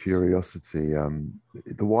natural curiosity,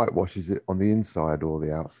 the whitewash, is it on the inside or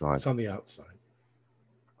the outside? It's on the outside.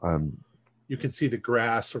 Um, You can see the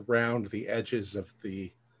grass around the edges of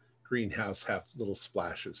the greenhouse have little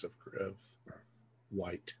splashes of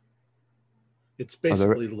white. It's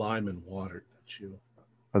basically lime and water that you.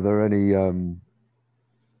 Are there any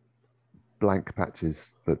blank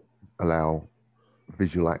patches that allow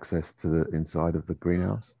visual access to the inside of the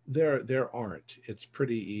greenhouse? There aren't. It's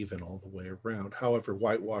pretty even all the way around. However,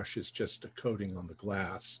 whitewash is just a coating on the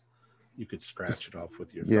glass. You could scratch it off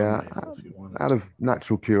with your thumbnail if you wanted. Out of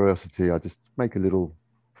natural curiosity, I just make a little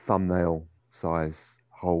thumbnail size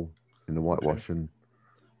hole in the whitewash and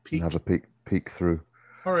have a peek through.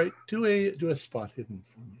 All right, do a spot hidden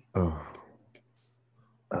for me.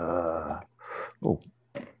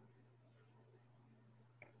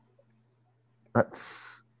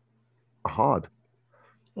 That's hard.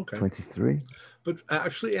 Okay. 23. But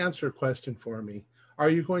actually answer a question for me. Are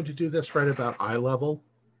you going to do this right about eye level?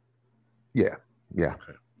 Yeah.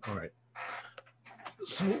 Okay. All right.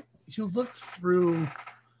 So you look through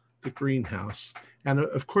the greenhouse, and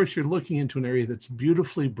of course you're looking into an area that's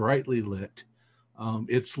beautifully brightly lit.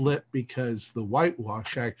 It's lit because the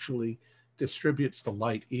whitewash actually distributes the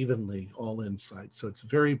light evenly all inside. So it's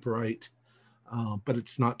very bright, but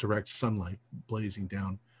it's not direct sunlight blazing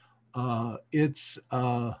down. It's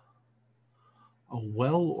a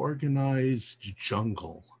well-organized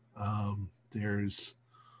jungle. There's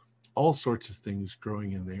all sorts of things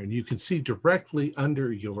growing in there, and you can see directly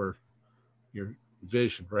under your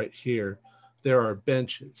vision right here, there are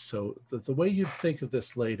benches. So the way you'd think of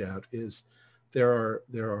this laid out is there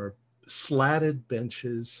are slatted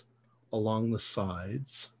benches along the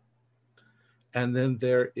sides, and then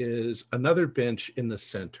there is another bench in the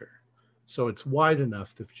center. So it's wide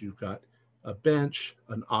enough that you've got a bench,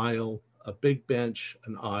 an aisle, a big bench,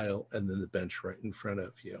 an aisle, and then the bench right in front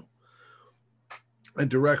of you. And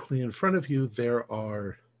directly in front of you, there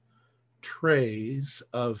are trays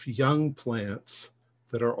of young plants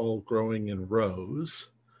that are all growing in rows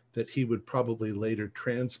that he would probably later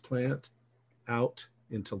transplant out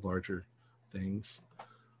into larger things.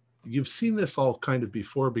 You've seen this all kind of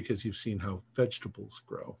before because you've seen how vegetables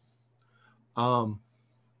grow. But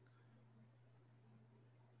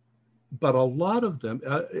a lot of them,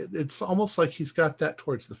 it's almost like he's got that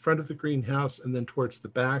towards the front of the greenhouse, and then towards the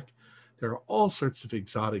back, there are all sorts of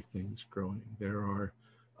exotic things growing. There are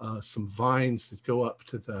some vines that go up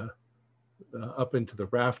to up into the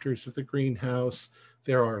rafters of the greenhouse.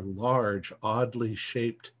 There are large, oddly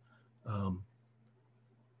shaped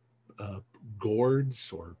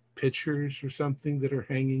gourds or pitchers or something that are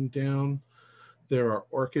hanging down. There are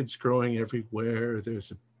orchids growing everywhere.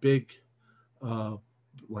 There's a big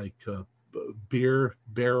beer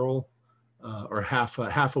barrel or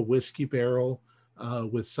half a whiskey barrel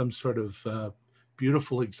with some sort of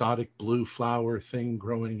beautiful exotic blue flower thing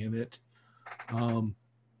growing in it. And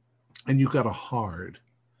you've got a heart.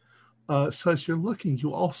 So as you're looking,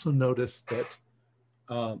 you also notice that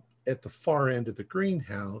at the far end of the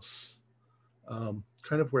greenhouse,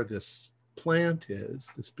 kind of where this plant is,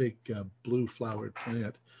 this big blue flowered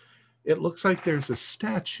plant, it looks like there's a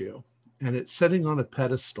statue, and it's sitting on a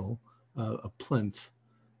pedestal, a plinth.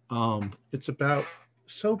 It's about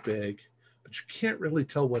so big, but you can't really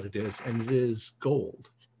tell what it is, and it is gold,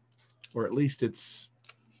 or at least it's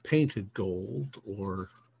painted gold or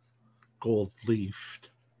gold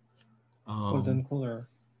leafed. Golden color.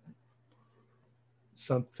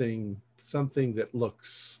 Something that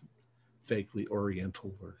looks vaguely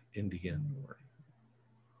Oriental or Indian,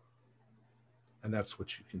 and that's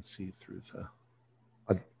what you can see through the.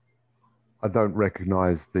 I don't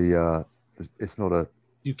recognize the. It's not a.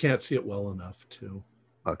 You can't see it well enough to.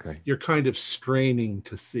 Okay. You're kind of straining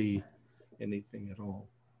to see anything at all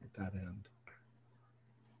at that end.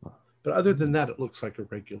 But other than that, it looks like a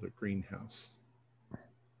regular greenhouse.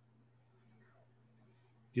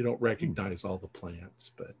 You don't recognize all the plants,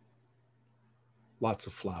 but lots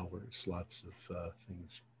of flowers, lots of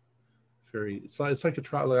things. It's like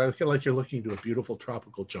I feel like you're looking into a beautiful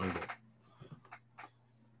tropical jungle.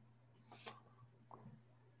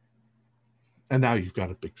 And now you've got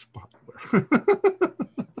a big spot.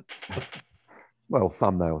 Well,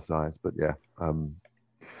 thumbnail size, but yeah.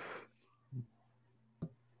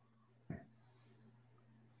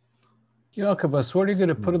 Jacobus, what are you going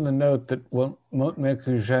to put in the note that won't make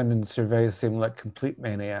Eugene and Survey seem like complete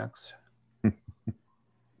maniacs?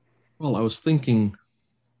 Well, I was thinking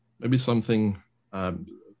maybe something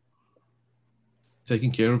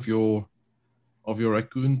taking care of your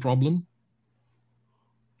raccoon problem.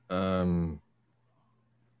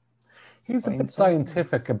 He's a bit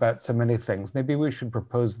scientific about so many things. Maybe we should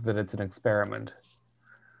propose that it's an experiment.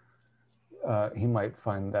 He might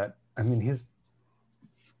find that. I mean,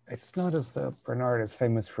 it's not as though Bernard is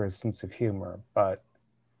famous for his sense of humor, but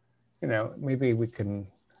maybe we can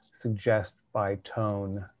suggest by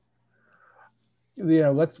tone.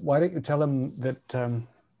 Why don't you tell him that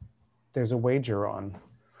there's a wager on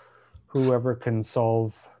whoever can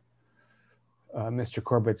solve Mr.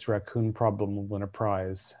 Corbitt's raccoon problem will win a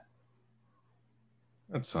prize.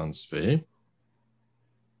 That sounds fair.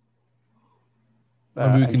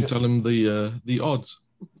 Maybe we can tell him the odds.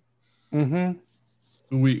 Mm-hmm.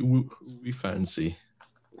 We fancy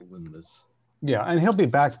will win this. Yeah, and he'll be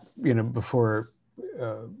back, before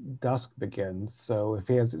dusk begins. So if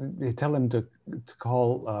tell him to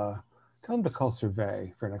call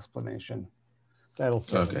Survey for an explanation. That'll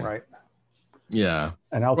serve him right. Yeah.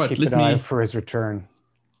 And I'll keep an eye for his return.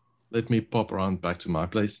 Let me pop around back to my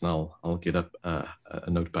place, and I'll get up a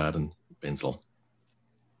notepad and pencil.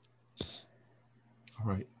 All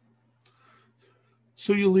right.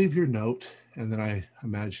 So you leave your note, and then I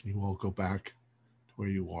imagine you all go back to where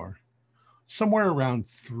you are. Somewhere around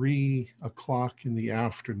 3 o'clock in the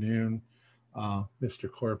afternoon, Mr.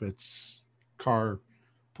 Corbitt's car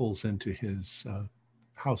pulls into his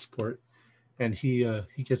house port, and he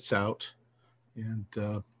gets out and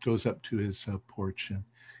goes up to his porch, and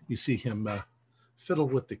you see him fiddle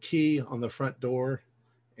with the key on the front door,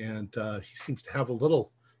 and he seems to have a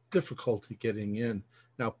little difficulty getting in.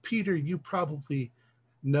 Now, Peter, you probably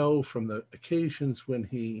know from the occasions when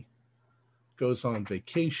he goes on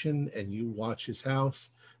vacation and you watch his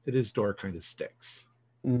house that his door kind of sticks.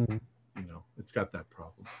 Mm-hmm. It's got that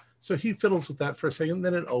problem. So he fiddles with that for a second,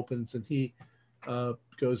 then it opens and he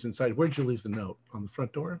goes inside. Where'd you leave the note? On the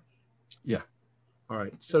front door? Yeah. All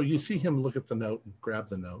right. So you see him look at the note and grab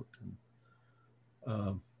the note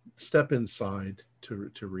and step inside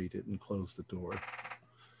to read it and close the door.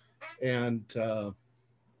 And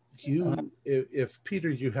if Peter,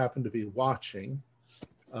 you happen to be watching,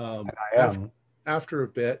 after a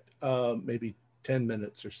bit, maybe 10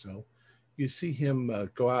 minutes or so, you see him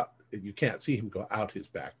go out. You can't see him go out his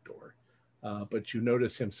back door, but you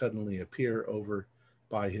notice him suddenly appear over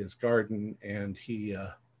by his garden, and he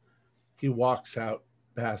walks out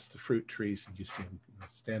past the fruit trees, and you see him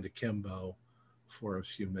stand akimbo for a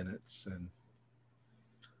few minutes and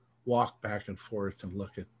walk back and forth and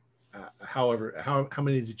look at. However, how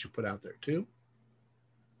many did you put out there? 2?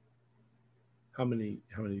 How many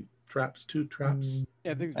traps? 2 traps?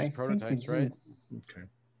 Yeah, I think it's prototypes, right? Okay.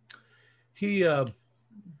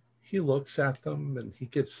 He looks at them and he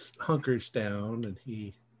hunkers down, and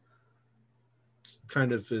he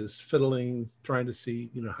kind of is fiddling, trying to see,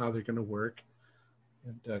 how they're going to work,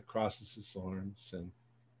 and crosses his arms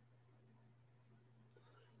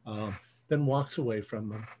and then walks away from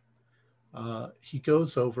them. He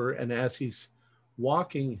goes over, and as he's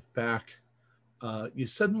walking back, you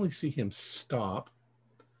suddenly see him stop,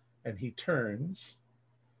 and he turns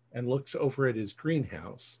and looks over at his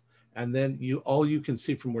greenhouse. And then all you can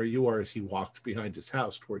see from where you are is he walks behind his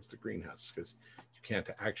house towards the greenhouse, because you can't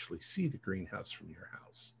actually see the greenhouse from your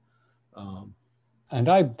house. And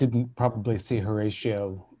I didn't probably see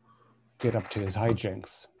Horatio get up to his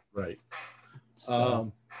hijinks. Right.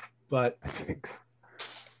 So, But Thanks.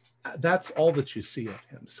 that's all that you see of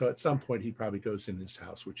him. So at some point he probably goes in his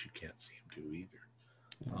house, which you can't see him do either.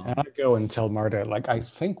 and I go and tell Marta, like, I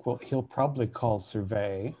think he'll probably call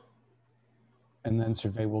Survey, and then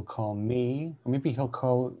Survey will call me. Or maybe he'll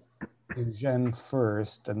call Eugene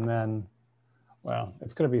first, and then, well,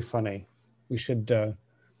 it's going to be funny. We should,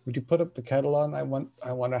 would you put up the kettle on? I want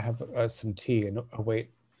to have some tea and await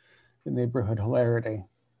the neighborhood hilarity.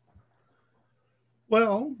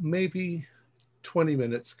 Well, maybe 20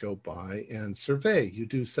 minutes go by, and Survey, you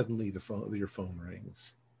do suddenly your phone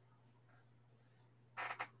rings.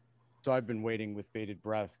 So I've been waiting with bated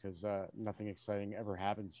breath because nothing exciting ever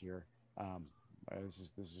happens here.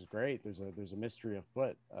 This is great. There's a mystery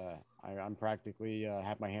afoot. I'm practically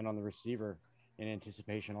have my hand on the receiver in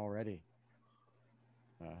anticipation already.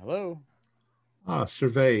 Hello.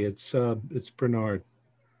 Survey, it's Bernard.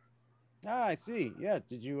 I see. Yeah.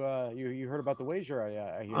 Did you you heard about the wager?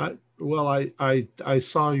 I hear. I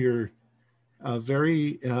saw your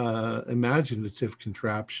very imaginative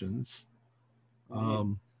contraptions.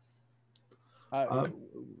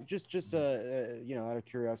 Just out of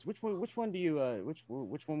curiosity, which one do you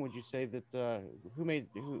which one would you say that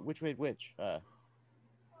which made which?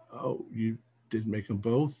 Oh, you did make them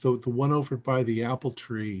both. The one over by the apple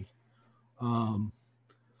tree.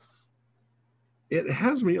 It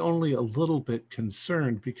has me only a little bit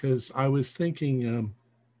concerned, because I was thinking,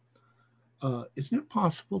 isn't it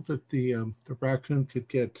possible that the raccoon could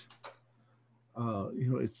get,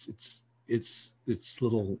 its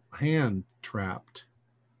little hand trapped,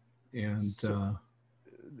 and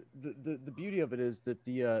the beauty of it is that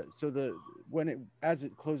as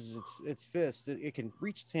it closes its fist, it can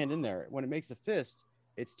reach its hand in there. When it makes a fist,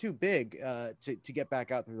 it's too big to get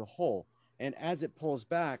back out through the hole. And as it pulls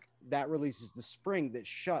back, that releases the spring that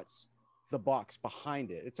shuts the box behind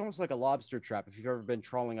it. It's almost like a lobster trap. If you've ever been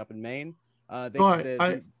trawling up in Maine, I they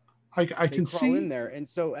can crawl see in there. And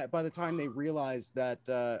so by the time they realize that,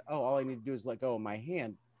 all I need to do is let go of my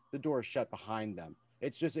hand, the door is shut behind them.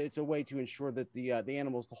 It's a way to ensure that the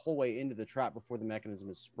animal's the whole way into the trap before the mechanism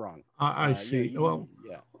is sprung. I see.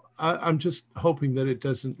 I'm just hoping that it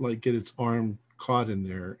doesn't get its arm caught in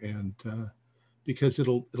there, and because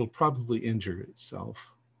it'll probably injure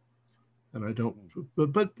itself. And I don't,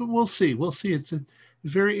 but we'll see. We'll see. It's a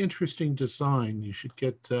very interesting design. You should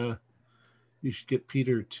get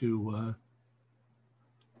Peter to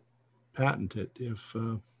patent it if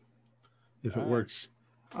it works.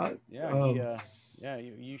 You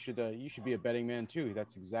should be a betting man too.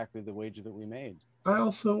 That's exactly the wager that we made. I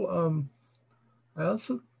also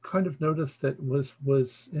kind of noticed that were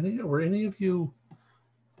any of you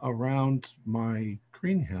around my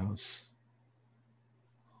greenhouse?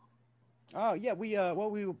 Oh yeah,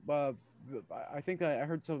 I think I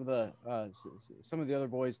heard some of the other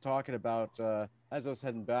boys talking about as I was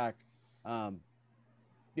heading back.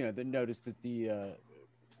 They noticed that the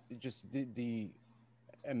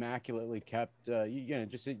immaculately kept. You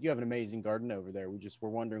have an amazing garden over there. We're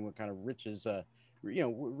wondering what kind of riches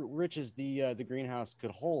riches the greenhouse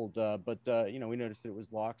could hold. But we noticed that it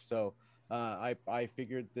was locked. So I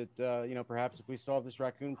figured that perhaps if we solve this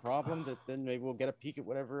raccoon problem, that then maybe we'll get a peek at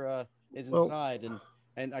whatever is inside.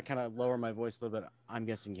 And I kind of lower my voice a little bit. I'm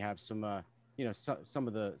guessing you have some some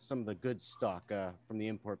of the good stock from the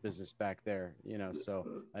import business back there. So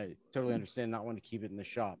I totally understand not wanting to keep it in the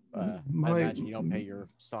shop. I imagine you don't pay your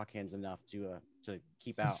stock hands enough to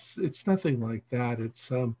keep out. It's nothing like that.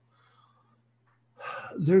 It's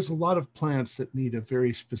there's a lot of plants that need a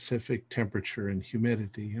very specific temperature and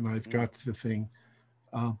humidity, and I've got the thing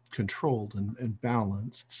controlled and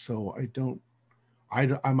balanced. So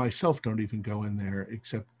I myself don't even go in there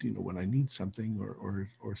except when I need something or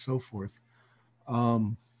so forth.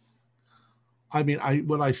 What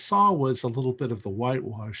I saw was a little bit of the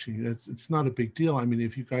whitewashing. It's not a big deal. I mean,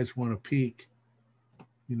 if you guys want to peek,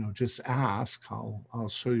 just ask. I'll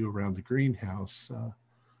show you around the greenhouse.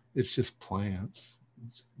 It's just plants.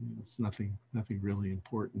 It's nothing really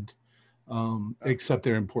important, except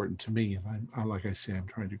they're important to me. And I like I say, I'm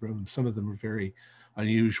trying to grow them. Some of them are very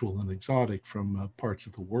unusual and exotic from parts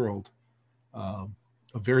of the world, are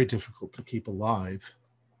very difficult to keep alive.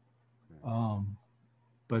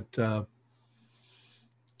 But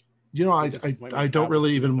You know, The I disappointment don't travels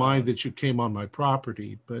really too even mind fast. that you came on my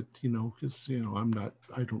property, but because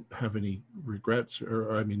I don't have any regrets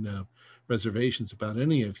or I mean reservations about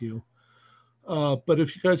any of you. But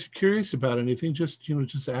if you guys are curious about anything, just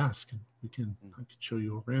ask, and I can show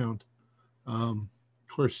you around. Of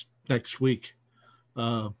course, next week,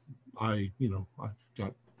 I've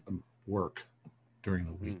got work during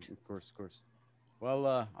the week. Of course.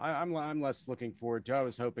 Well, I'm less looking forward to. I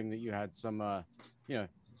was hoping that you had some,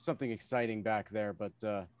 something exciting back there, but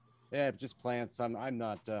yeah, just plants. I'm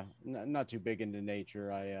not too big into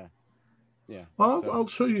nature. Yeah. Well, So, I'll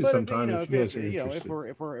show you but sometime if you guys are if interested.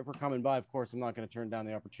 we're coming by, of course, I'm not going to turn down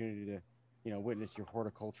the opportunity to, witness your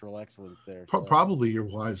horticultural excellence there. So, Probably your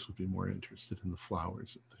wives would be more interested in the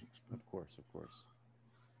flowers and things. But... Of course.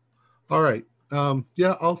 All right.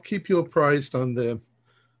 Yeah, I'll keep you apprised on the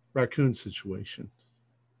raccoon situation.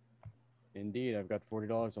 Indeed, I've got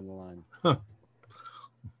 $40 on the line. Huh.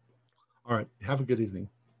 All right. Have a good evening.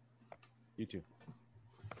 You too.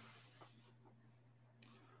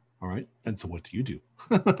 All right. And so what do you do?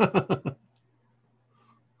 Do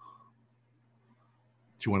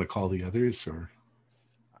you want to call the others or?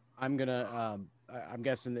 I'm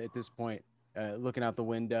guessing that at this point, looking out the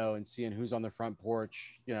window and seeing who's on the front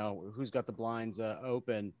porch, who's got the blinds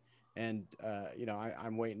open, and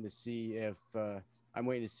I'm waiting to see if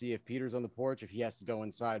Peter's on the porch, if he has to go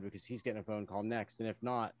inside because he's getting a phone call next, and if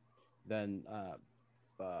not, then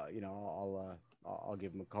I'll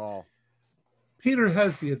give him a call. Peter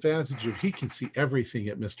has the advantage of he can see everything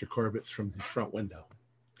at Mister Corbitt's from his front window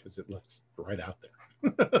because it looks right out there.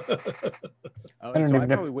 So I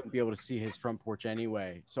probably wouldn't be able to see his front porch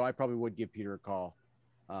anyway. So I probably would give Peter a call,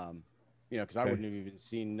 because I wouldn't have even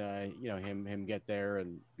seen, him get there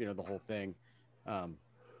and, the whole thing. I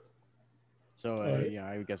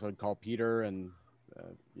guess I'd call Peter and,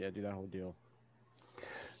 do that whole deal.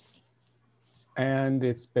 And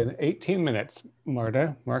it's been 18 minutes,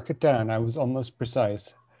 Marta. Mark it down. I was almost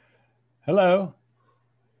precise. Hello?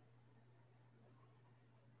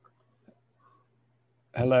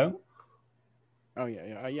 Hello? Oh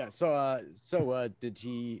yeah. So did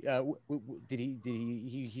he? Did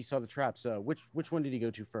he saw the traps? Which one did he go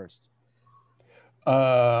to first?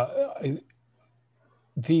 The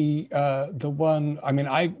one. I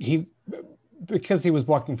mean, because he was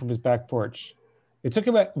walking from his back porch. It took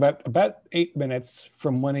about 8 minutes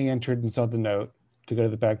from when he entered and saw the note to go to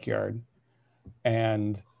the backyard,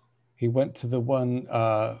 and he went to the one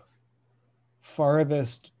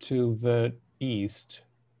farthest to the east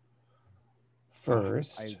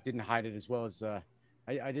first. I didn't hide it as well as I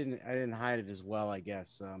didn't hide it as well. I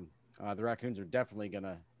guess the raccoons are definitely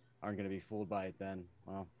aren't gonna be fooled by it then.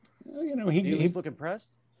 Well, he at least look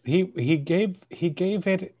impressed. He gave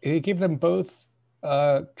them both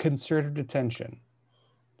concerted attention.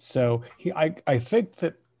 So I think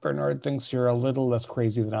that Bernard thinks you're a little less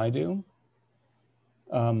crazy than I do.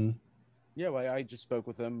 Yeah, well, I just spoke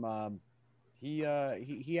with him. He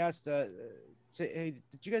asked, "Hey,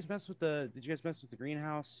 did you guys mess with the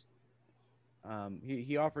greenhouse?"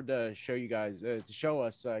 He offered to show you guys, to show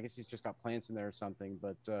us. I guess he's just got plants in there or something.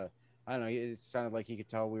 But I don't know. It sounded like he could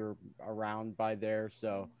tell we were around by there.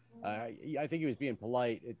 So I think he was being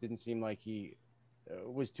polite. It didn't seem like he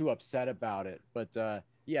was too upset about it. But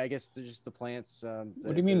yeah, I guess they're just the plants.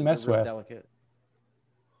 What do you mean mess with? Delicate.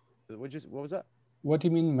 What was that? What do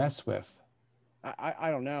you mean mess with?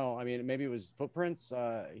 I don't know. I mean, maybe it was footprints.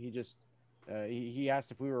 He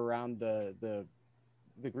asked if we were around the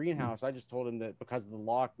greenhouse. I just told him that because of the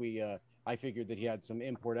lock, I figured that he had some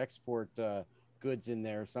import-export goods in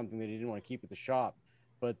there, something that he didn't want to keep at the shop.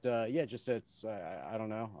 But yeah, just I don't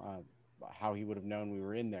know how he would have known we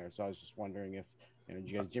were in there. So I was just wondering if did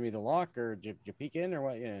you guys jimmy the lock or did you peek in or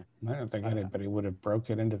what? Yeah. I don't think anybody would have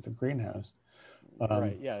broken into the greenhouse.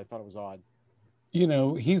 Right. Yeah, I thought it was odd.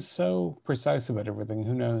 He's so precise about everything.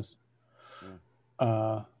 Who knows? Yeah.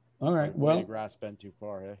 All right. Well, the grass bent too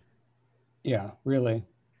far, eh? Yeah, really.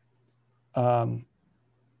 When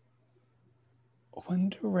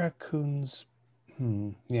do raccoons?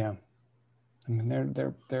 Yeah. I mean,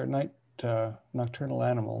 they're nocturnal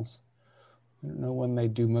animals. I don't know when they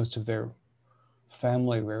do most of their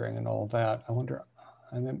family rearing and all that. I wonder.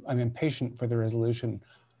 I'm impatient for the resolution.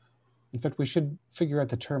 In fact, we should figure out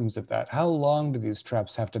the terms of that. How long do these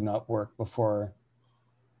traps have to not work before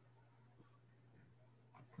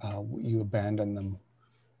you abandon them?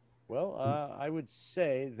 Well, I would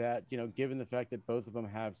say that given the fact that both of them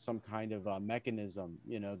have some kind of mechanism,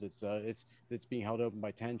 that's being held open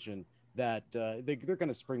by tension, that they're going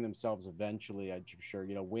to spring themselves eventually. I'm sure,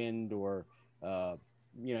 wind or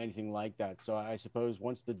anything like that. So I suppose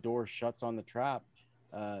once the door shuts on the trap,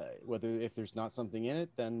 Whether if there's not something in it,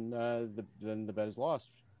 then the bet is lost.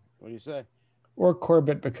 What do you say? Or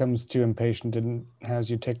Corbitt becomes too impatient and has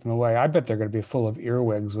you take them away. I bet they're going to be full of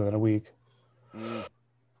earwigs within a week. Yeah.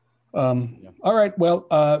 All right. Well,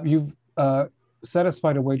 you've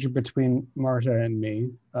satisfied a wager between Marta and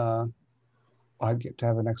me. I get to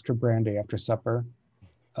have an extra brandy after supper.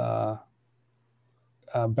 Best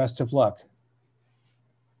of luck.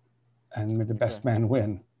 And may the best man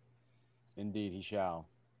win. Indeed, he shall.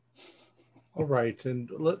 All right. And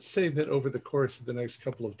let's say that over the course of the next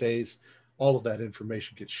couple of days, all of that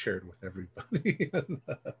information gets shared with everybody.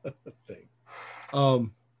 Thing.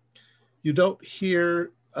 You don't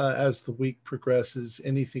hear, as the week progresses,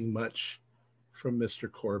 anything much from Mr.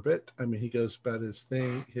 Corbitt. I mean, he goes about his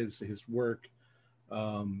thing, his work,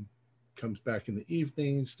 comes back in the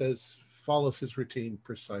evenings, follows his routine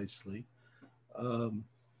precisely.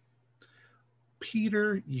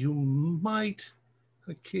 Peter, you might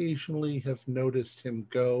occasionally have noticed him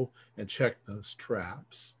go and check those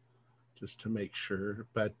traps just to make sure,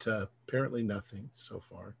 but apparently nothing so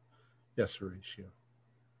far. Yes, Horatio.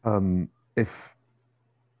 If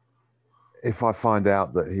I find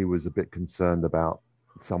out that he was a bit concerned about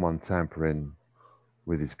someone tampering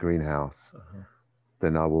with his greenhouse,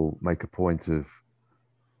 then I will make a point of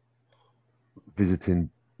visiting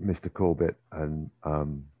Mr. Corbitt and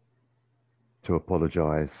to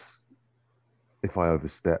apologize if I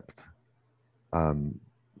overstepped, and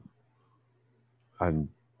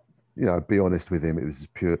be honest with him. It was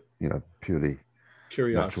purely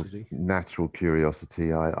Curiosity. Natural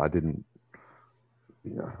curiosity. I didn't.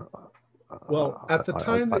 Well, at the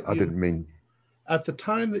time I didn't mean. At the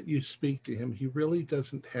time that you speak to him, he really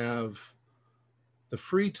doesn't have the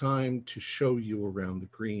free time to show you around the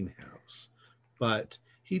greenhouse, but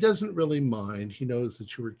he doesn't really mind. He knows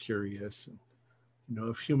that you were curious, and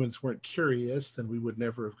if humans weren't curious, then we would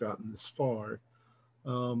never have gotten this far.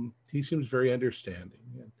 He seems very understanding,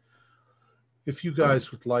 and if you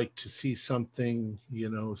guys would like to see something,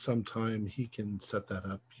 sometime he can set that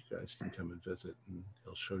up. You guys can come and visit, and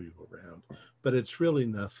he'll show you around. But it's really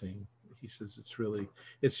nothing. He says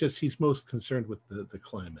it's just he's most concerned with the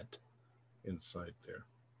climate inside there.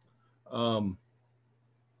 All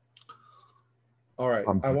right.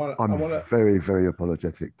 I'm very, very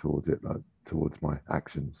apologetic towards it, towards my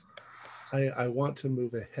actions. I want to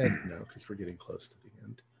move ahead now because we're getting close to the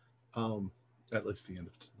end. At least the end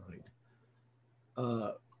of tonight.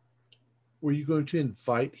 Were you going to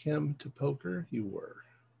invite him to poker? You were.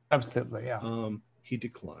 Absolutely, yeah. He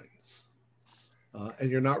declines.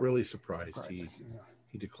 And you're not really surprised. He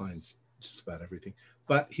declines just about everything.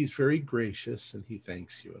 But he's very gracious and he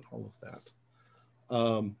thanks you and all of that.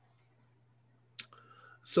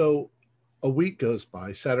 So a week goes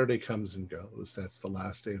by. Saturday comes and goes. That's the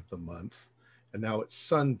last day of the month. And now it's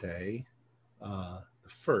Sunday, the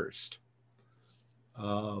 1st.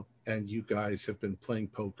 And you guys have been playing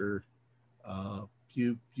poker.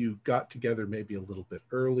 You got together maybe a little bit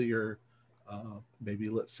earlier, maybe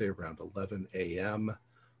let's say around 11 a.m.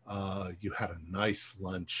 You had a nice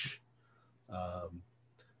lunch.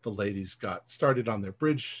 The ladies got started on their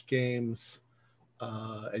bridge games,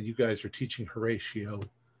 and you guys are teaching Horatio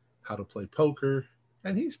how to play poker,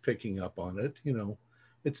 and he's picking up on it.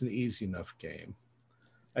 It's an easy enough game.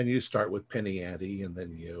 And you start with penny ante, and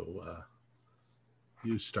then you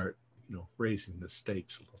start, raising the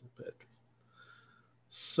stakes a little bit.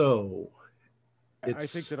 So, I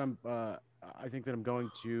think that I'm going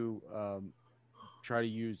to try to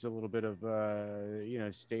use a little bit of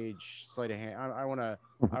stage sleight of hand. I want to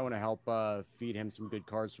help feed him some good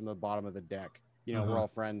cards from the bottom of the deck. We're all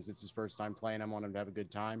friends. It's his first time playing. I want him to have a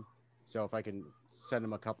good time. So if I can send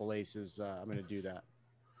him a couple aces, I'm going to do that.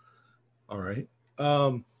 All right.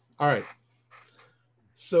 All right.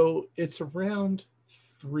 So it's around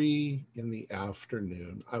 3 in the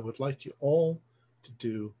afternoon. I would like you all to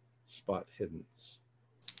do spot hiddens.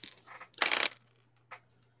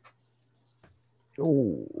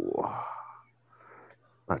 Oh,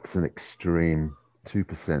 that's an extreme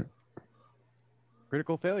 2%.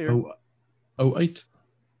 Critical failure. 08.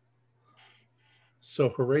 So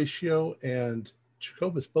Horatio and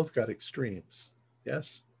Jacobus both got extremes.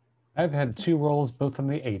 Yes? I've had 2 rolls, both in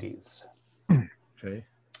the 80s. Okay.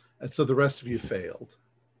 And so the rest of you failed.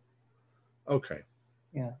 Okay.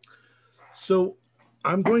 Yeah. So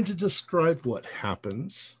I'm going to describe what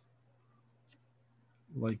happens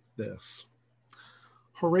like this.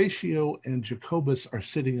 Horatio and Jacobus are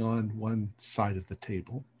sitting on one side of the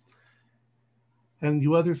table, and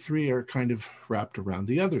you other 3 are kind of wrapped around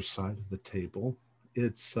the other side of the table.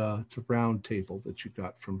 It's a round table that you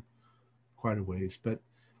got from quite a ways, but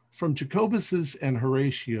From Jacobus's and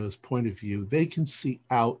Horatio's point of view, they can see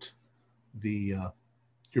out the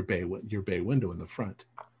your bay window in the front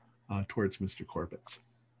towards Mr. Corbitt's.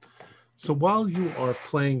 So while you are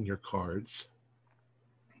playing your cards,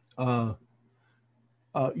 you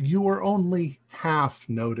are only half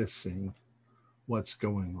noticing what's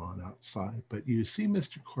going on outside, but you see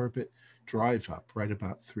Mr. Corbitt drive up right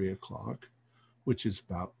about 3 o'clock, which is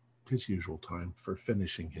about his usual time for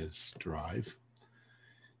finishing his drive.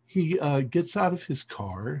 He gets out of his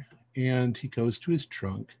car and he goes to his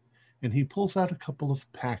trunk and he pulls out a couple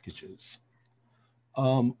of packages.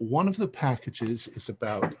 One of the packages is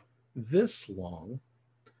about this long,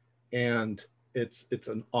 and it's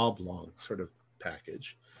an oblong sort of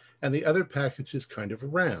package, and the other package is kind of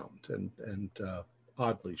round and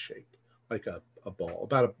oddly shaped, like a ball,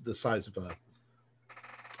 about the size of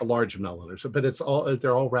a large melon or so. But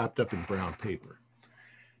they're all wrapped up in brown paper.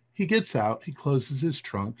 He gets out, he closes his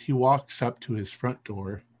trunk, he walks up to his front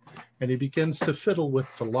door, and he begins to fiddle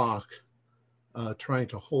with the lock, trying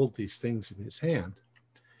to hold these things in his hand.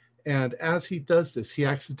 And as he does this, he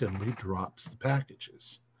accidentally drops the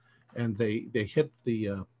packages, and they hit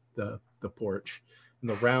the porch, and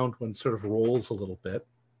the round one sort of rolls a little bit,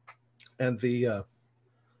 and the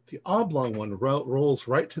oblong one rolls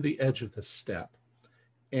right to the edge of the step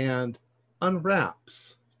and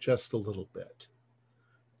unwraps just a little bit.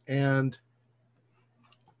 And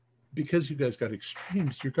because you guys got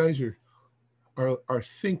extremes, you guys are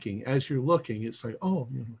thinking as you're looking, it's like, oh,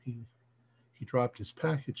 he dropped his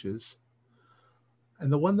packages.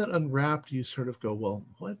 And the one that unwrapped, you sort of go, well,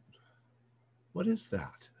 what is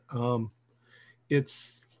that?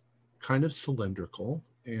 It's kind of cylindrical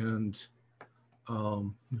and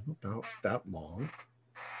about that long.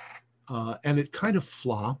 And it kind of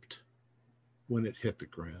flopped when it hit the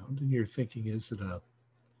ground. And you're thinking, is it a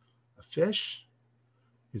fish?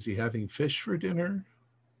 Is he having fish for dinner?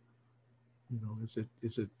 Is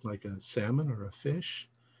it like a salmon or a fish?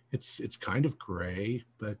 It's kind of gray,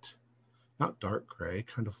 but not dark gray,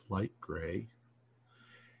 kind of light gray.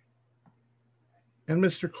 And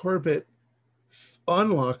Mr. Corbitt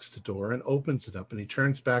unlocks the door and opens it up, and he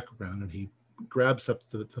turns back around and he grabs up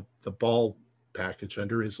the ball package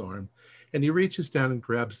under his arm, and he reaches down and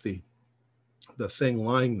grabs the thing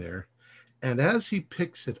lying there. And as he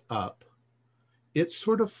picks it up, it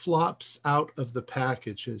sort of flops out of the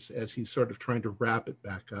package as he's sort of trying to wrap it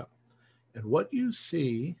back up. And what you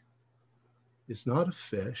see is not a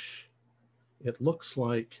fish. It looks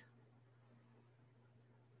like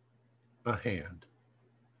a hand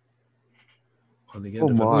on the end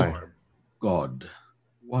of an arm. God,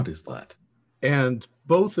 what is that? And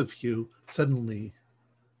both of you suddenly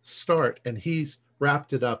start, and he's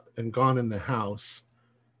wrapped it up and gone in the house.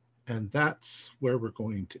 And that's where we're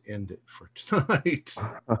going to end it for tonight.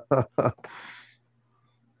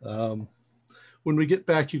 When we get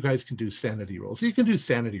back, you guys can do sanity rolls. You can do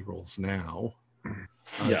sanity rolls now,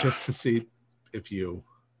 just to see if you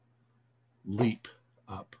leap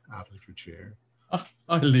up out of your chair.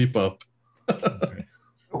 I leap up. Okay.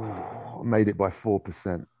 Oh, made it by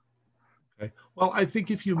 4%. Okay. Well, I think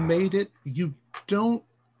if you made it, you don't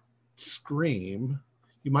scream.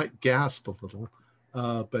 You might gasp a little.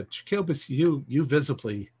 But Jacobus, you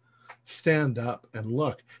visibly stand up and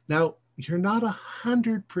look. Now, you're not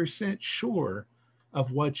 100% sure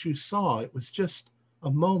of what you saw. It was just a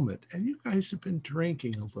moment, and you guys have been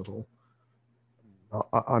drinking a little.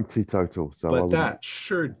 I'm teetotal, so. But that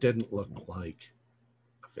sure didn't look like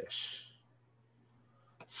a fish.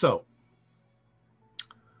 So,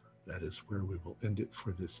 that is where we will end it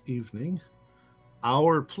for this evening.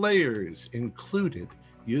 Our players included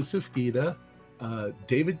Yusuf Gida,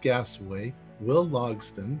 David Gassaway, Will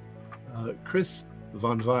Logston, Chris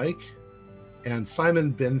Von Wyk, and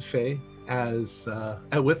Simon Benfey as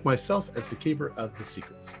with myself as the keeper of the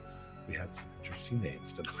secrets. We had some interesting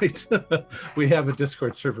names tonight. We have a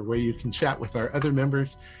Discord server where you can chat with our other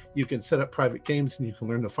members. You can set up private games, and you can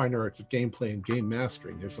learn the finer arts of gameplay and game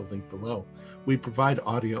mastering. There's a link below. We provide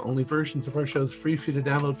audio-only versions of our shows free for you to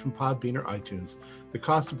download from Podbean or iTunes. The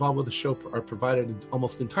costs involved with the show are provided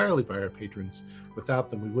almost entirely by our patrons.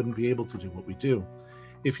 Without them, we wouldn't be able to do what we do.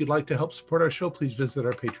 If you'd like to help support our show, please visit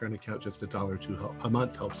our Patreon account. Just $1 or $2 a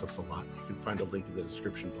month helps us a lot. You can find a link in the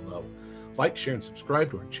description below. Like, share, and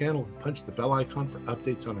subscribe to our channel, and punch the bell icon for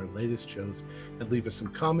updates on our latest shows, and leave us some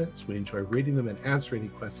comments. We enjoy reading them and answering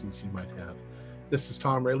any questions you might have. This is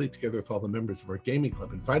Tom Rayleigh, together with all the members of our gaming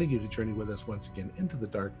club, inviting you to journey with us once again into the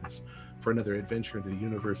darkness for another adventure into the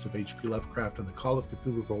universe of H.P. Lovecraft and the Call of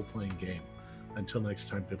Cthulhu role-playing game. Until next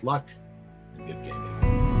time, good luck and good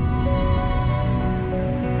gaming.